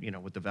figuring out,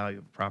 what the value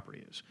of the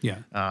property is. Yeah.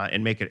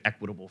 And make it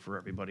equitable for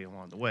everybody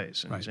along the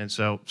ways. And, right. and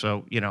so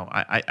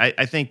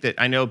I think that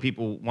I know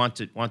people want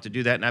to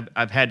do that, and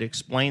I've had to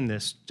explain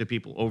this to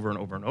people over and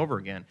over and over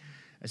again.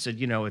 I said,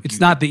 it's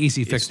not the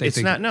easy fix they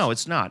think. No,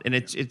 it's not, and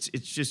it's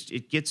just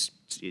it gets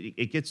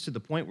to the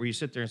point where you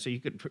sit there and say you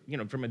could,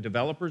 from a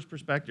developer's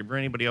perspective or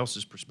anybody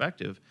else's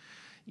perspective,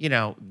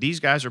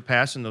 these guys are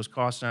passing those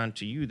costs on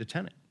to you, the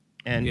tenant.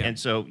 And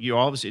so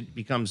it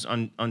becomes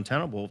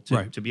untenable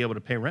to be able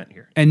to pay rent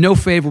here. And no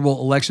favorable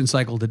election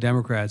cycle to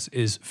Democrats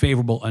is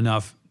favorable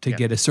enough to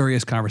get a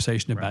serious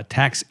conversation about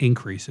tax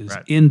increases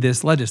in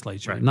this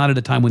legislature, not at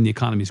a time when the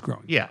economy is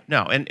growing. Yeah,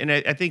 no, and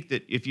I think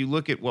that if you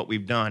look at what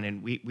we've done,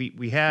 and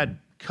we had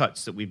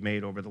cuts that we've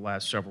made over the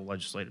last several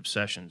legislative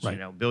sessions,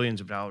 billions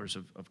of dollars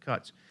of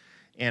cuts,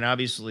 and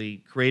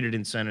obviously created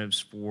incentives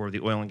for the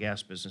oil and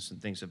gas business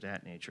and things of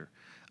that nature.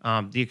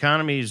 The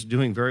economy is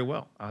doing very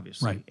well,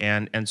 obviously,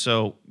 and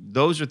so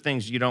those are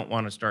things you don't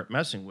want to start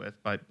messing with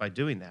by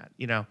doing that,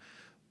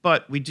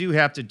 But we do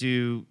have to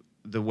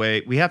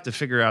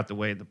figure out the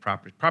way the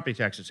property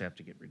taxes have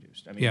to get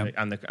reduced. I mean,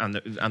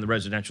 on the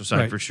residential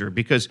side for sure,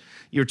 because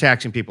you're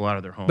taxing people out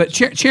of their homes. But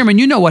Chairman,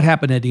 what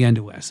happened at the end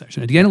of last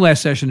session? At the end of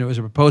last session, there was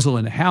a proposal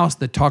in the House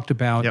that talked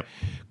about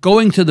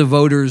going to the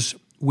voters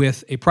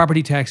with a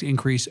property tax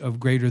increase of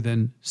greater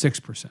than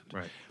 6%.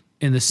 Right.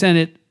 In the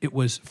Senate, it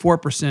was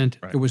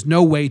 4%. There was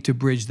no way to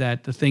bridge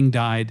that. The thing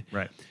died.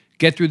 Right.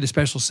 Get through the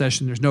special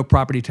session. There's no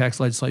property tax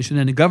legislation.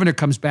 And the governor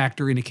comes back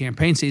during the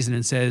campaign season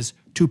and says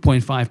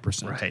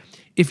 2.5%. Right.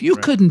 If you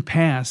couldn't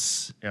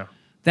pass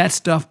that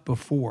stuff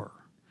before,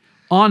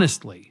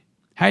 honestly,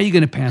 How are you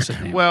going to pass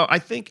it now? Well, I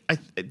think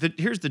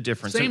here's the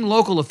difference. Same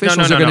local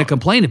officials are going to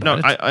complain about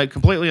it. No, I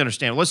completely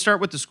understand. Let's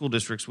start with the school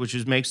districts,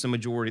 which makes the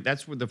majority.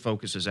 That's where the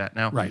focus is at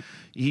now. Right.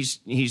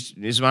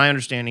 Is my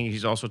understanding.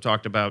 He's also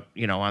talked about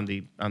on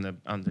the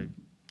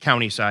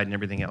county side and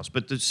everything else.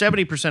 But the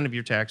 70% of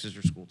your taxes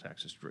are school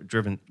taxes,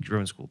 driven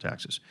school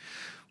taxes.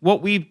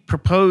 What we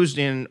proposed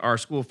in our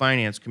school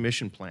finance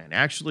commission plan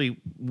actually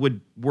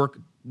would work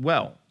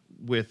well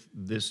with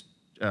this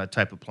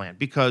type of plan,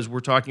 because we're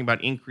talking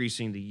about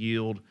increasing the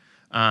yield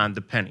on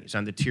the pennies,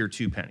 on the tier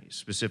 2 pennies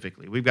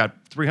specifically. We've got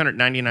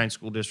 399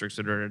 school districts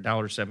that are at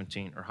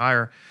 $1.17 or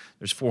higher.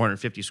 There's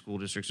 450 school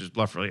districts. There's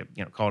roughly,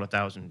 call it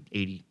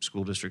 1,080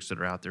 school districts that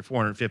are out there.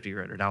 450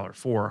 are at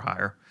 $1.04 or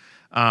higher.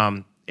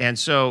 And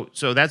so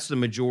that's the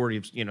majority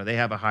of, they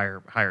have a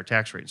higher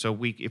tax rate. So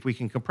if we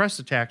can compress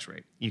the tax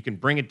rate, you can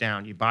bring it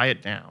down, you buy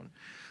it down.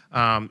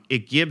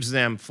 It gives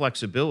them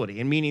flexibility,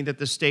 and meaning that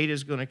the state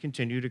is going to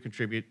continue to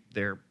contribute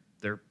their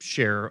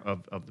share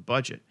of the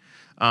budget.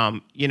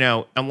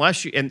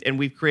 Unless you, and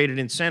we've created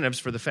incentives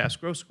for the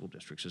fast growth school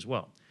districts as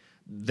well.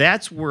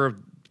 That's where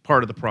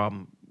part of the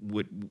problem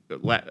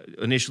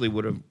initially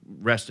would have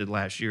rested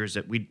last year, is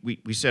that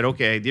we said,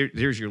 okay,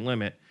 there's your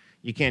limit.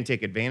 You can't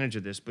take advantage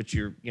of this, but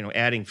you're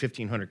adding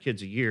 1,500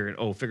 kids a year,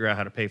 and figure out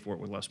how to pay for it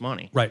with less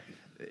money. Right.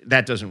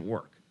 That doesn't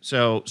work.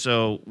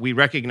 So we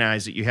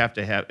recognize that you have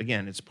to have,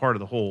 again, it's part of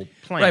the whole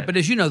plan. Right, but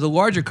as you know, the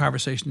larger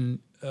conversation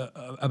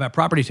about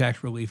property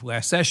tax relief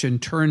last session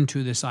turned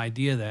to this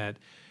idea that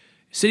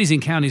cities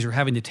and counties are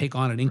having to take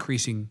on an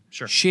increasing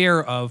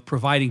share of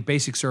providing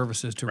basic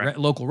services to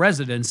local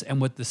residents, and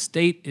what the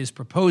state is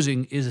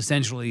proposing is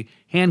essentially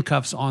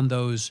handcuffs on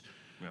those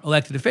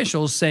elected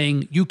officials,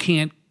 saying you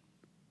can't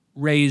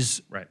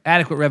raise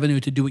adequate revenue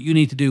to do what you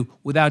need to do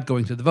without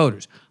going to the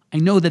voters. I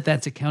know that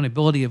that's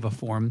accountability of a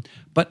form,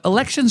 but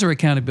elections are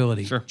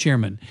accountability,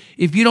 Chairman.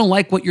 If you don't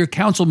like what your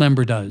council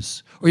member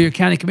does or your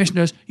county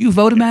commissioner does, you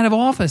vote him out of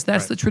office.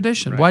 That's the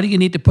tradition. Why do you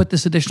need to put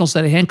this additional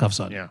set of handcuffs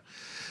on? Yeah.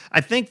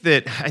 I think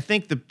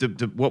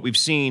the what we've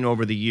seen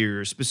over the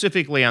years,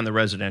 specifically on the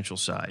residential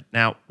side.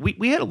 Now,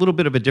 we had a little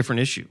bit of a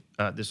different issue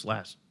this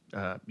last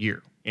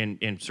year,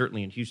 and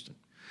certainly in Houston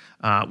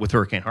with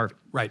Hurricane Harvey.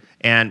 Right.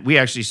 And we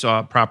actually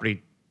saw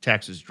property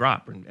taxes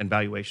drop and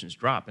valuations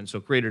drop, and so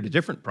created a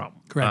different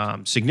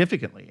problem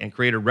significantly, and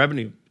created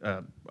revenue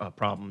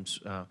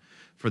problems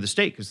for the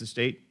state, because the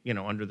state,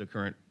 under the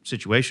current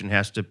situation,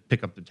 has to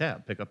pick up the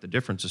tab, pick up the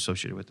difference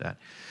associated with that.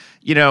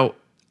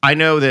 I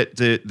know that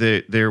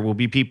there will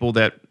be people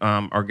that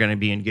are going to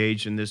be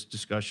engaged in this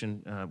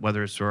discussion,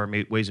 whether it's through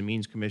our Ways and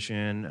Means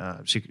Commission.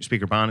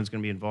 Speaker Bonin is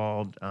going to be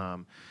involved,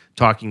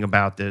 talking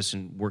about this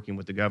and working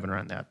with the governor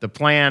on that. The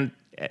plan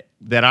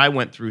that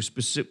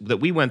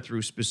we went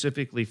through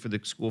specifically for the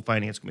School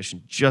Finance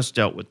Commission just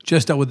dealt with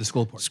the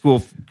school part.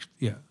 School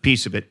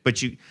piece of it.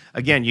 But you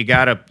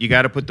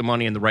gotta put the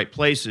money in the right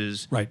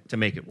places to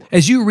make it work.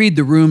 As you read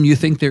the room, you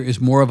think there is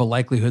more of a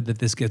likelihood that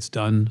this gets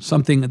done,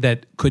 something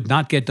that could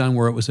not get done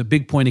where it was a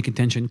big point of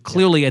contention.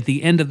 Clearly, at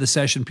the end of the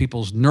session,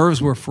 people's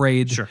nerves were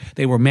frayed.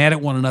 They were mad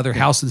at one another,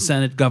 House and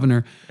Senate,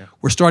 Governor.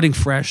 We're starting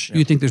fresh.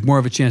 You think there's more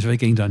of a chance of it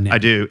getting done now? I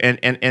do.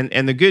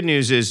 And the good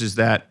news is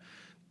that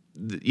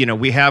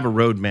we have a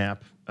roadmap.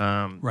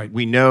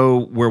 We know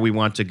where we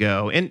want to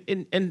go,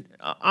 and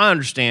I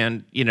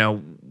understand,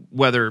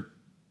 whether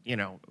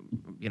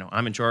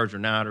I'm in charge or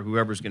not, or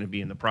whoever's going to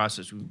be in the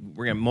process. We're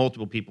going to have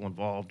multiple people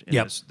involved in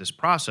this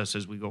process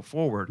as we go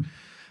forward,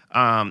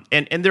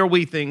 and there will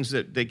be things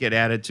that get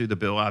added to the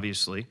bill,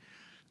 obviously.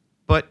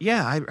 But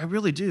yeah, I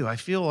really do. I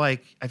feel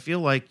like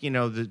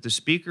the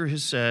speaker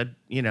has said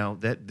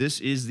that this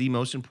is the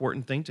most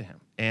important thing to him,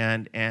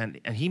 and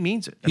he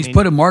means it. He's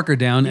put a marker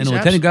down, and the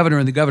lieutenant governor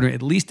and the governor,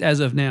 at least as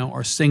of now,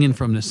 are singing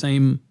from the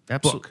same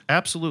book.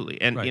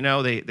 Absolutely, and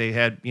they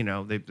had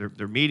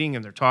they're meeting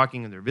and they're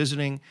talking and they're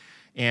visiting,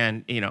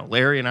 and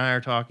Larry and I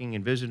are talking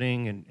and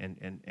visiting,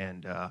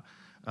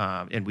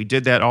 and we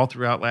did that all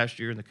throughout last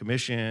year in the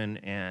commission,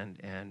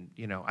 and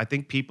I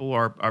think people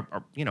are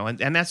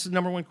and that's the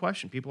number one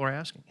question people are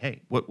asking.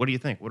 Hey, what do you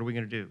think? What are we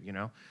going to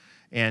do?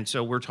 And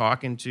so we're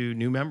talking to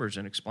new members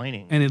and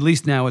explaining. And at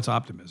least now it's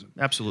optimism.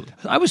 Absolutely.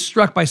 I was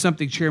struck by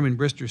something Chairman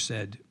Brister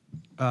said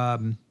at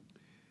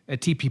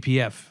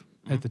TPPF,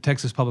 at the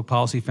Texas Public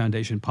Policy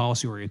Foundation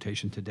Policy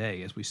Orientation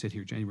today, as we sit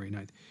here January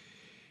 9th.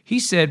 He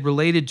said,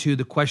 related to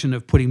the question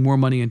of putting more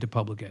money into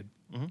public ed,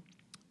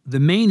 the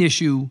main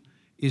issue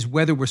is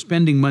whether we're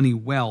spending money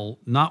well,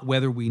 not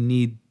whether we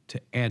need to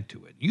add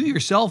to it. You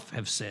yourself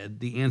have said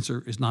the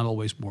answer is not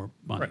always more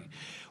money. Right.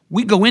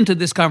 We go into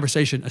this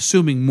conversation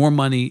assuming more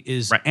money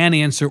is an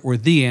answer or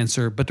the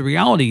answer, but the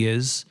reality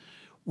is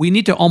we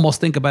need to almost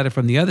think about it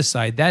from the other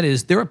side. That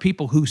is, there are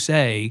people who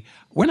say,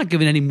 we're not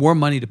giving any more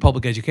money to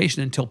public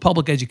education until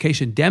public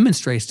education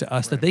demonstrates to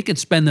us that they can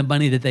spend the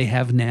money that they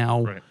have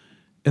now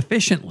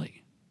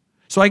efficiently.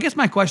 So I guess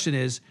my question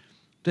is,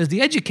 does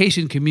the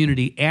education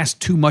community ask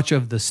too much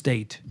of the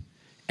state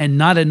and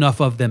not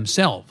enough of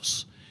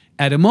themselves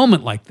at a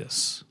moment like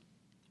this?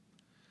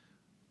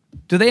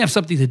 Do they have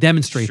something to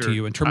demonstrate to Sure.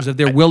 you in terms of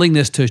their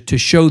willingness to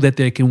show that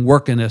they can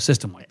work in a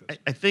system like this?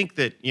 I think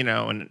that,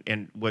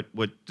 and what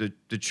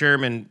the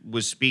chairman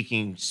was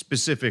speaking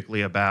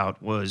specifically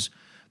about was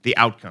the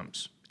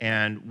outcomes.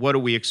 And what do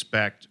we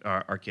expect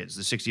our kids,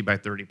 the 60 by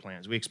 30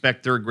 plans? We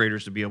expect third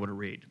graders to be able to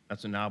read.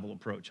 That's a novel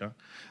approach,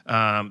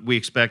 huh? We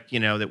expect,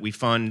 that we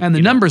fund. And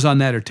the numbers on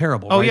that are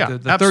terrible. Oh, right? yeah, The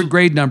absolutely. third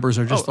grade numbers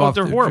are just off.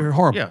 They're horrible. They're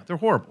horrible. Yeah, they're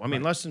horrible. I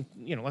mean, less than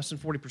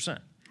 40%.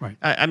 Right.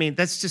 I mean,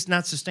 that's just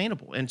not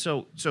sustainable. And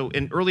so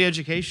in early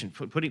education,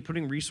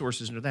 putting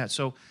resources into that.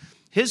 So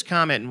his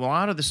comment, and a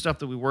lot of the stuff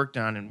that we worked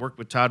on and worked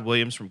with Todd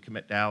Williams from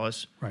Commit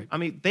Dallas, Right. I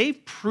mean,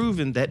 they've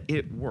proven that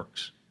it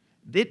works.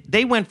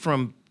 They went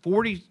from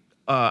 40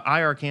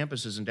 IR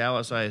campuses in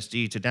Dallas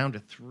ISD to down to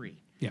 3.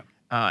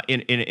 Yeah.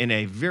 In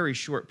a very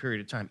short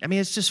period of time. I mean,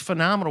 it's just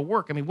phenomenal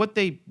work. I mean, what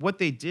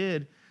they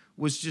did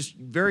was just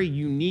very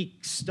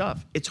unique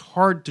stuff. It's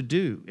hard to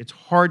do. It's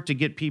hard to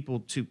get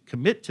people to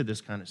commit to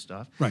this kind of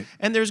stuff. Right.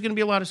 And there's going to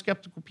be a lot of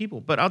skeptical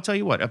people. But I'll tell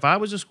you what, if I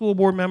was a school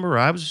board member or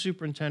I was a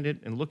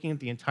superintendent and looking at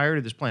the entirety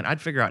of this plan,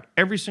 I'd figure out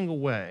every single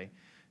way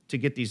to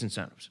get these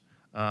incentives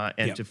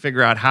and to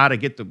figure out how to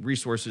get the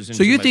resources into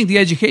So you my think the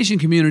education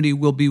community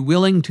will be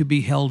willing to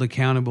be held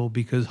accountable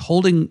because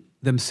holding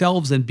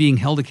themselves and being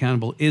held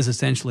accountable is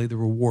essentially the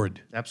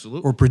reward.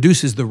 Absolutely. Or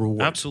produces the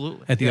reward.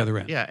 Absolutely. At the Yeah, other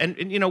end. Yeah, and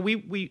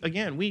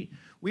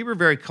we were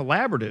very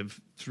collaborative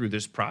through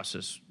this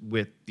process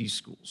with these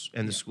schools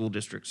and the school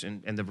districts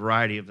and the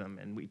variety of them.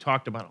 And we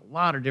talked about a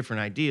lot of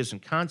different ideas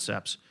and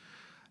concepts.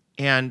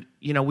 And,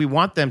 we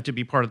want them to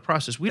be part of the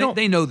process.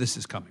 They know this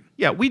is coming.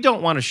 Yeah, we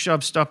don't want to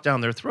shove stuff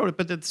down their throat,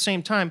 but at the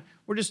same time,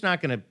 we're just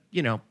not going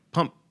to,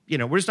 pump,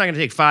 we're just not going to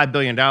take $5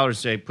 billion and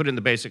say, put it in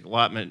the basic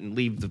allotment and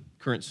leave the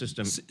current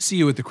system. See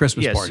you at the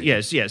Christmas party.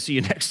 Yes, see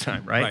you next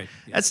time, right? Right,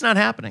 yes. That's not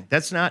happening.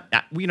 That's not,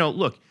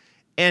 look,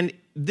 and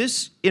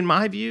this, in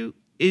my view,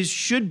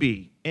 should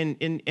be, and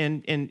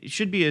it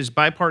should be as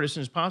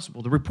bipartisan as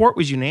possible. The report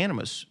was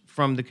unanimous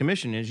from the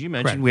commission. As you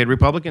mentioned, Correct. we had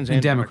Republicans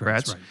and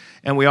Democrats, right.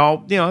 and we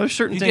all, there's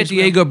certain You things. get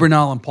Diego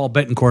Bernal and Paul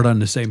Betancourt on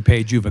the same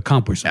page, you've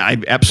accomplished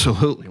something.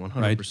 Absolutely,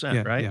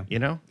 100%, right?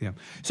 Yeah. Yeah.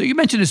 So you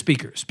mentioned a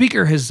speaker.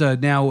 Speaker has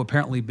now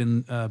apparently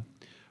been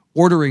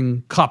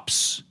ordering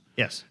cups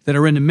Yes. that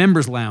are in the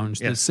members' lounge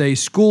that Yes. say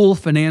 "School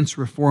Finance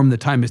Reform." The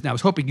time is now. I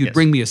was hoping you'd Yes.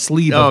 bring me a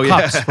sleeve Oh, of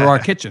yeah. cups for our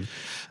kitchen.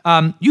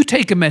 You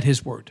take him at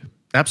his word.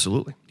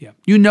 Absolutely. Yeah,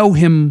 you know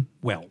him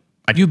well.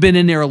 You've been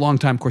in there a long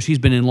time. Of course, he's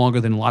been in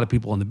longer than a lot of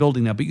people in the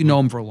building now, but you know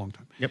him for a long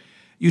time. Yep.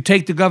 You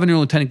take the governor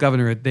and lieutenant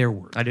governor at their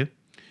word. I do.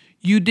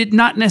 You did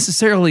not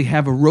necessarily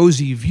have a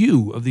rosy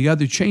view of the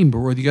other chamber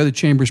or the other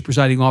chamber's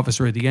presiding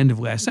officer at the end of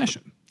last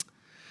session.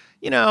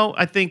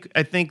 I think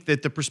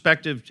that the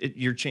perspective,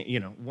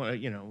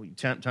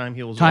 time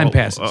heals. Time all,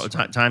 passes.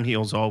 Time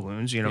heals all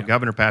wounds.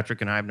 Governor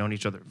Patrick and I have known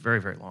each other a very,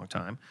 very long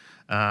time,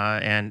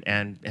 and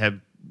have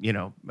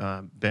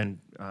been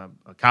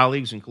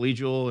colleagues and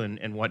collegial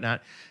and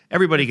whatnot.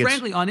 Everybody gets.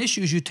 Frankly, on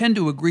issues, you tend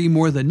to agree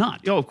more than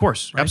not. Oh, of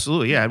course,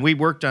 absolutely, yeah. And we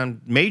worked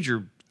on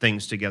major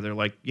things together,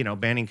 like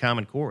banning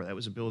Common Core. That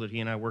was a bill that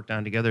he and I worked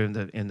on together in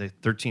the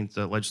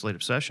 13th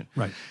legislative session.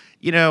 Right.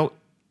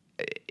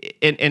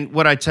 And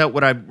what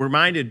I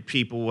reminded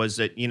people was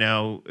that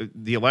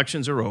the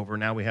elections are over.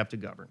 Now we have to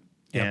govern,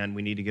 and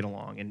we need to get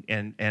along.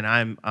 And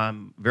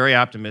I'm very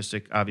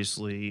optimistic,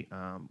 obviously,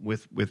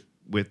 with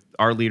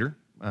our leader,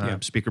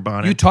 Speaker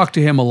Bonin. You talked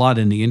to him a lot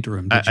in the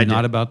interim, did you I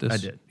not, did. about this? I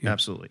did,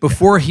 absolutely.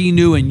 Before he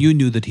knew and you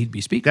knew that he'd be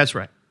speaker. That's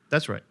right.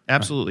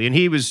 Absolutely. And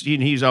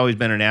he's always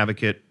been an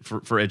advocate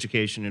for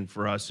education and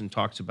for us, and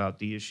talks about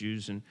the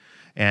issues.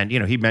 And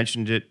he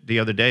mentioned it the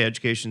other day.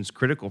 Education's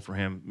critical for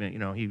him.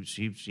 He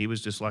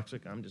was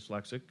dyslexic. I'm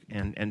dyslexic,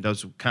 and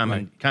those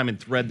common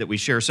thread that we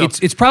share. So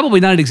It's probably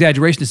not an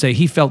exaggeration to say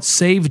he felt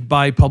saved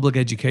by public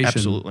education.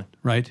 Absolutely.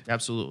 Right?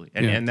 Absolutely.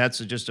 And that's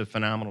just a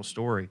phenomenal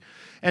story.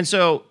 And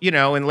so,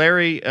 and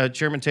Larry,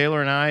 Chairman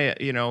Taylor and I,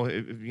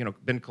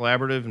 been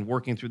collaborative and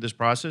working through this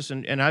process.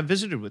 And I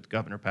visited with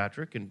Governor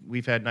Patrick, and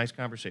we've had nice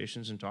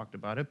conversations and talked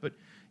about it. But,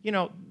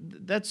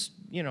 that's,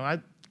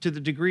 to the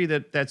degree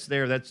that that's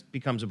there, that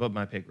becomes above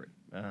my pay grade.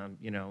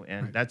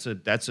 And that's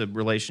a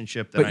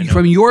relationship that I But know.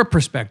 from your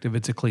perspective,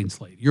 it's a clean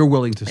slate. You're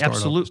willing to start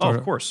Absolutely. off.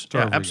 Of course.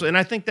 start over Absolutely. And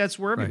I think that's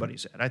where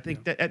everybody's at. I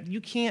think that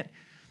you can't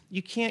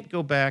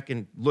go back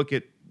and look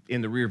at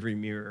in the rearview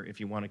mirror if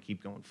you want to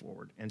keep going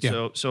forward. And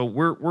so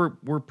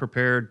we're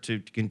prepared to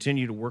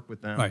continue to work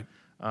with them. Right.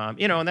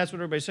 And that's what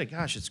everybody said.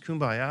 Gosh, it's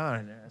kumbaya.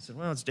 And I said,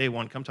 well, it's day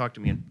one. Come talk to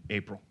me in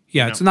April.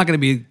 Yeah, it's not going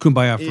to be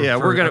kumbaya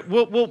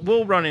for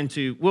we'll run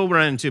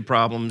into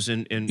problems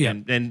and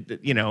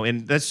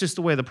that's just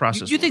the way the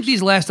process Do you think works.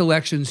 these last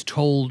elections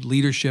told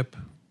leadership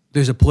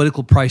there's a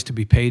political price to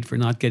be paid for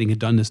not getting it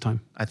done this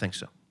time? I think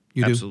so.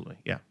 You do? Absolutely.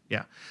 Yeah.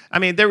 I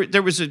mean, there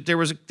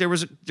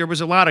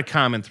was a lot of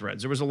common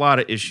threads. There was a lot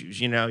of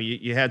issues.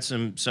 You had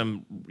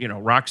some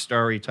rock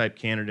starry type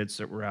candidates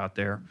that were out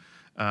there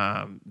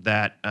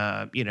that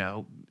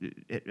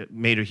it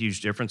made a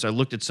huge difference. I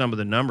looked at some of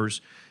the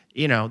numbers.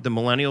 The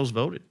millennials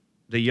voted.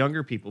 the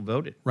younger people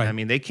voted. Right. I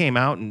mean, they came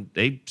out and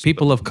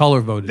People of color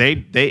voted.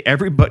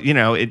 Everybody,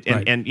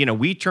 Right. and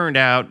we turned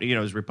out,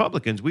 as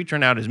Republicans, we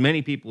turned out as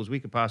many people as we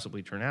could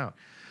possibly turn out.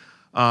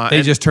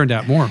 They just turned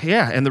out more.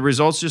 Yeah, and the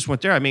results just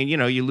went there. I mean,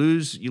 you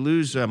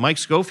lose Mike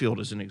Schofield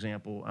as an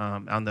example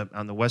on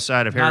the west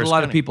side of Harris Not a lot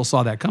County. of people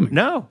saw that coming.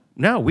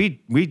 No, we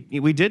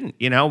didn't.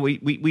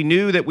 We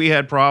knew that we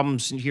had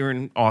problems here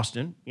in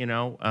Austin. You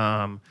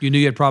knew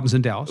you had problems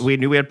in Dallas. We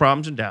knew we had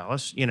problems in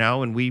Dallas.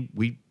 And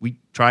we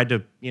tried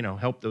to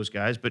help those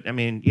guys. But I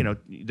mean,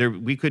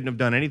 we couldn't have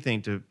done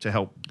anything to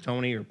help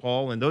Tony or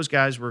Paul, and those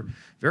guys were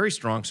very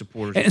strong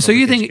supporters. And of so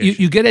you public think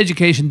education. you get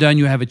education done,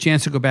 you have a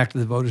chance to go back to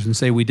the voters and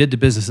say, we did the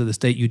business of the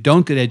state. You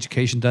don't get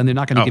education done, they're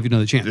not going to give you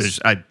another chance.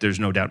 There's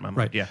no doubt in my mind.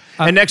 Right. Yeah.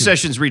 And next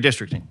session's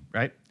redistricting,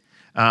 right?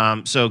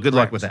 So good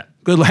luck with that.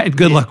 Good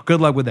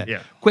luck with that.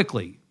 Yeah.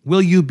 Quickly,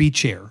 will you be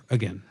chair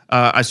again?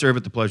 I serve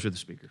at the pleasure of the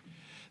Speaker.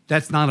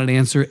 That's not an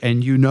answer,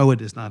 and you know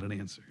it is not an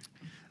answer.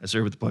 I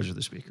serve at the pleasure of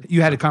the Speaker.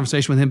 You had a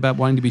conversation with him about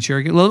wanting to be chair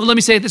again? Well, let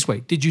me say it this way.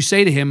 Did you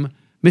say to him,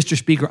 Mr.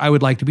 Speaker, I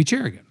would like to be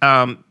chair again?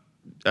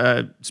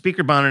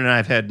 Speaker Bonin and I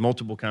have had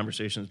multiple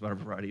conversations about a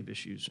variety of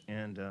issues,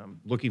 and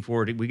looking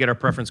forward, we get our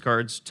preference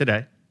cards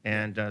today.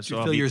 And so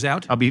you fill yours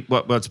out? I'll be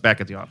it's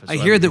back at the office. I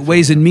hear that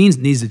Ways and Means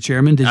needs a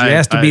chairman. Did you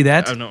ask to be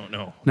that?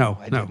 No. No.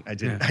 I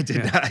did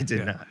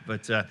not.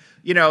 But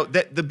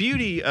the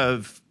beauty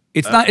of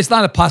it's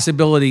not a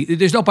possibility.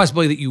 There's no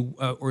possibility that you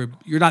or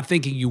you're not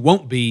thinking you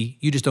won't be.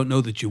 You just don't know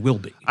that you will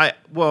be.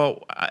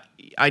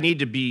 I need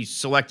to be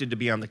selected to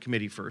be on the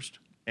committee first.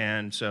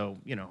 And so,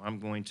 I'm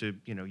going to,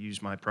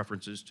 use my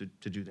preferences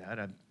to do that.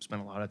 I've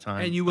spent a lot of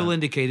time. And you will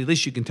indicate, at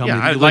least you can tell me,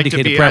 I'd you'll like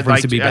indicate to be, a preference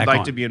I'd to be back on. I'd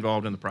like to be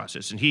involved in the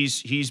process. And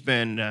he's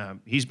been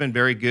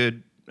very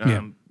good,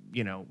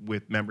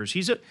 with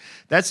members.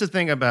 That's the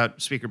thing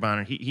about Speaker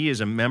Bonin. He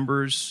is a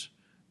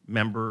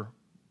member,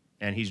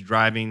 and he's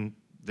driving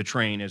the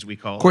train, as we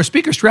call it. Of course,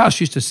 Speaker Strauss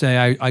used to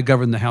say, I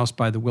govern the House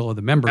by the will of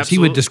the members.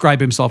 Absolutely. He would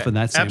describe himself in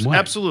that same way.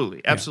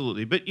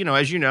 Absolutely. But,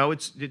 as you know,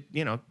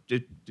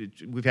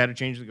 we've had to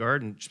change the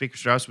guard, and Speaker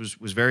Strauss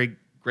was very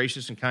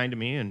gracious and kind to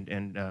me,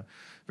 and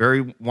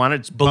very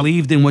wanted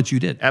Believed in what you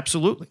did.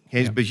 Absolutely.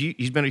 But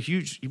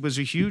he was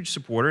a huge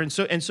supporter, and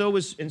so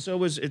was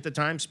at the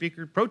time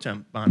Speaker Pro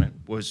Tem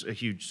Bonin was a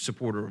huge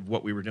supporter of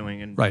what we were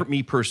doing, and Right.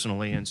 me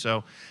personally. And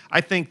so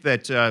I think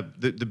that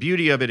the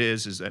beauty of it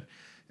is that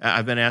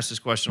I've been asked this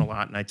question a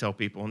lot, and I tell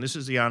people, and this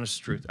is the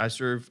honest truth. I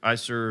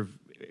serve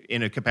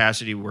in a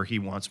capacity where he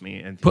wants me,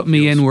 and Put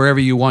me in wherever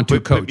you want to,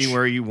 Coach. Put me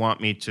where you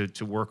want me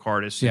to work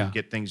hardest and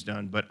get things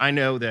done. But I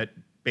know that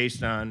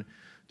based on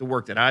the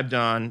work that I've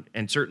done,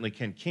 and certainly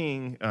Ken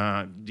King,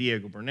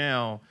 Diego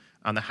Bernal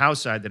on the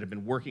House side that have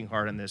been working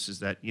hard on this, is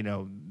that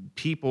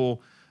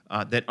people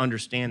that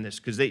understand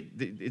this, because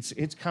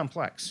it's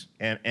complex,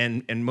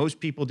 and most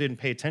people didn't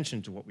pay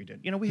attention to what we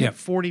did. We had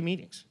 40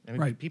 meetings. I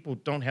mean, people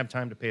don't have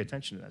time to pay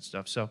attention to that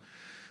stuff. So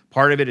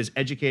part of it is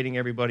educating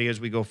everybody as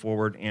we go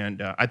forward,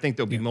 and I think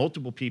there'll be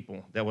multiple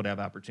people that would have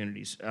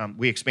opportunities.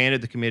 We expanded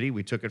the committee.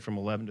 We took it from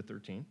 11 to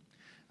 13.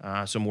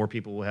 So more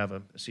people will have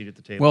a seat at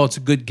the table. Well, it's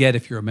a good get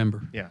if you're a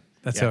member. Yeah.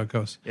 That's how it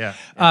goes. Yeah.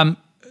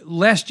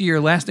 Last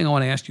thing I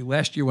want to ask you,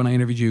 last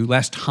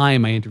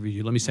time I interviewed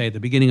you, let me say at the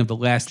beginning of the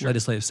last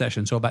legislative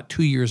session, so about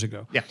 2 years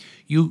ago,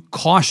 you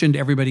cautioned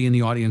everybody in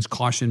the audience,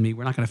 cautioned me,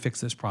 we're not going to fix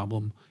this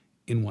problem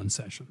in one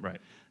session. Right.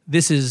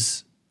 This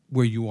is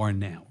where you are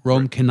now.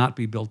 Rome cannot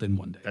be built in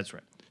one day. That's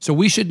right. So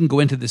we shouldn't go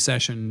into this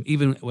session,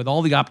 even with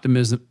all the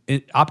optimism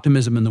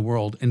in the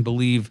world, and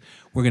believe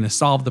we're going to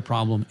solve the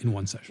problem in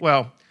one session.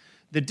 Well,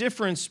 the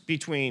difference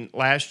between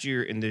last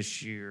year and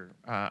this year,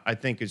 I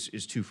think,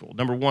 is twofold.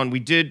 Number one, we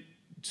did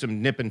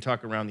some nip and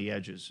tuck around the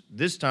edges.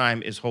 This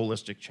time is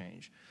holistic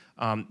change.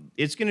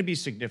 It's going to be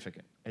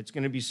significant. It's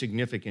going to be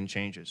significant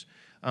changes.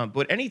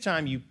 But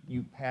anytime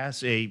you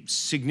pass a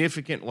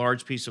significant,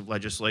 large piece of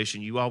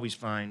legislation, you always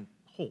find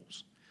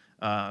holes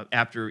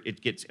after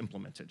it gets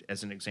implemented,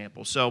 as an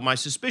example. So my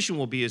suspicion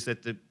will be is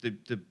that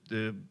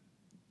the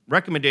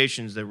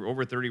recommendations, there were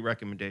over 30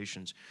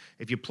 recommendations.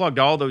 If you plugged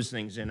all those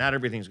things in, not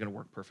everything's going to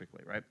work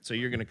perfectly, right? So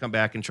you're going to come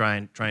back and try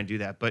and do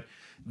that. But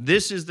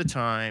this is the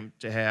time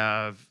to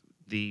have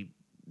the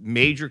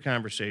major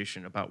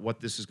conversation about what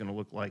this is going to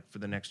look like for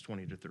the next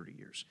 20 to 30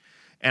 years.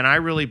 And I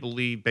really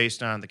believe,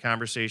 based on the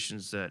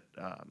conversations that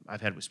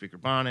I've had with Speaker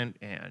Bonin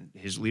and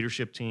his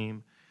leadership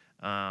team,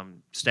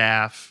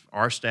 staff,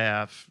 our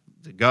staff,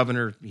 the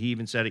governor, he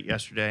even said it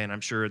yesterday, and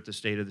I'm sure at the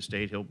State of the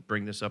State he'll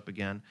bring this up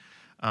again,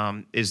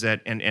 is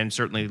that, and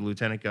certainly the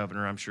Lieutenant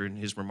Governor, I'm sure in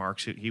his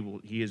remarks,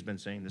 he has been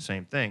saying the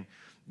same thing.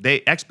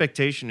 The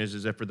expectation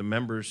is that for the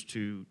members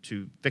to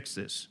fix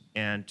this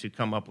and to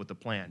come up with a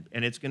plan,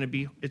 and it's going to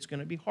be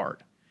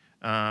hard.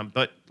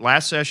 But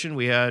last session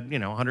we had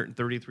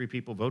 133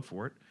 people vote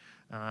for it.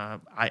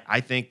 I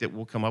think that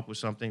we'll come up with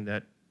something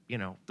that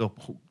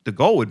the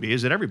goal would be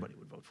is that everybody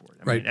would vote for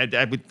it. I mean,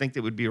 I would think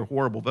that would be a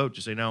horrible vote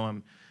to say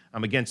no.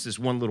 I'm against this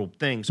one little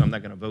thing, so I'm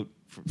not going to vote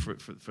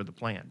for the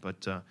plan.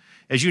 But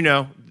as you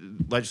know,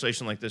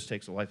 legislation like this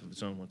takes a life of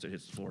its own once it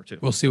hits the floor, too.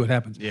 We'll see what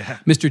happens. Yeah.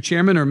 Mr.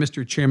 Chairman, or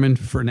Mr. Chairman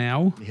for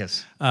now.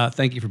 Yes.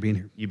 Thank you for being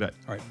here. You bet.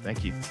 All right.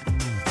 Thank you.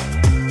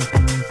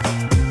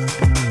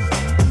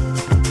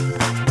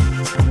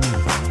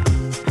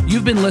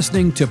 You've been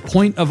listening to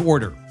Point of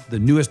Order, the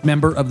newest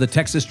member of the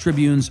Texas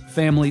Tribune's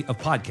family of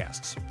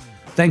podcasts.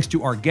 Thanks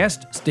to our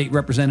guest, State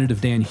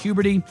Representative Dan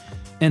Huberty,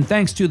 and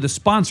thanks to the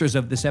sponsors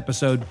of this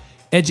episode,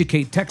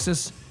 Educate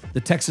Texas, the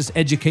Texas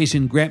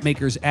Education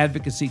Grantmakers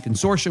Advocacy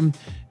Consortium,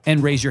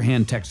 and Raise Your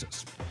Hand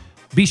Texas.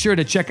 Be sure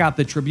to check out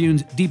the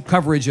Tribune's deep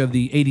coverage of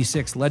the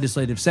 86th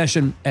legislative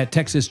session at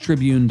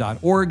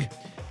texastribune.org.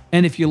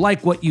 And if you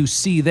like what you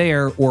see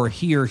there or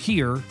hear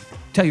here,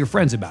 tell your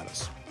friends about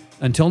us.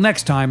 Until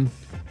next time,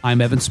 I'm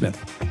Evan Smith.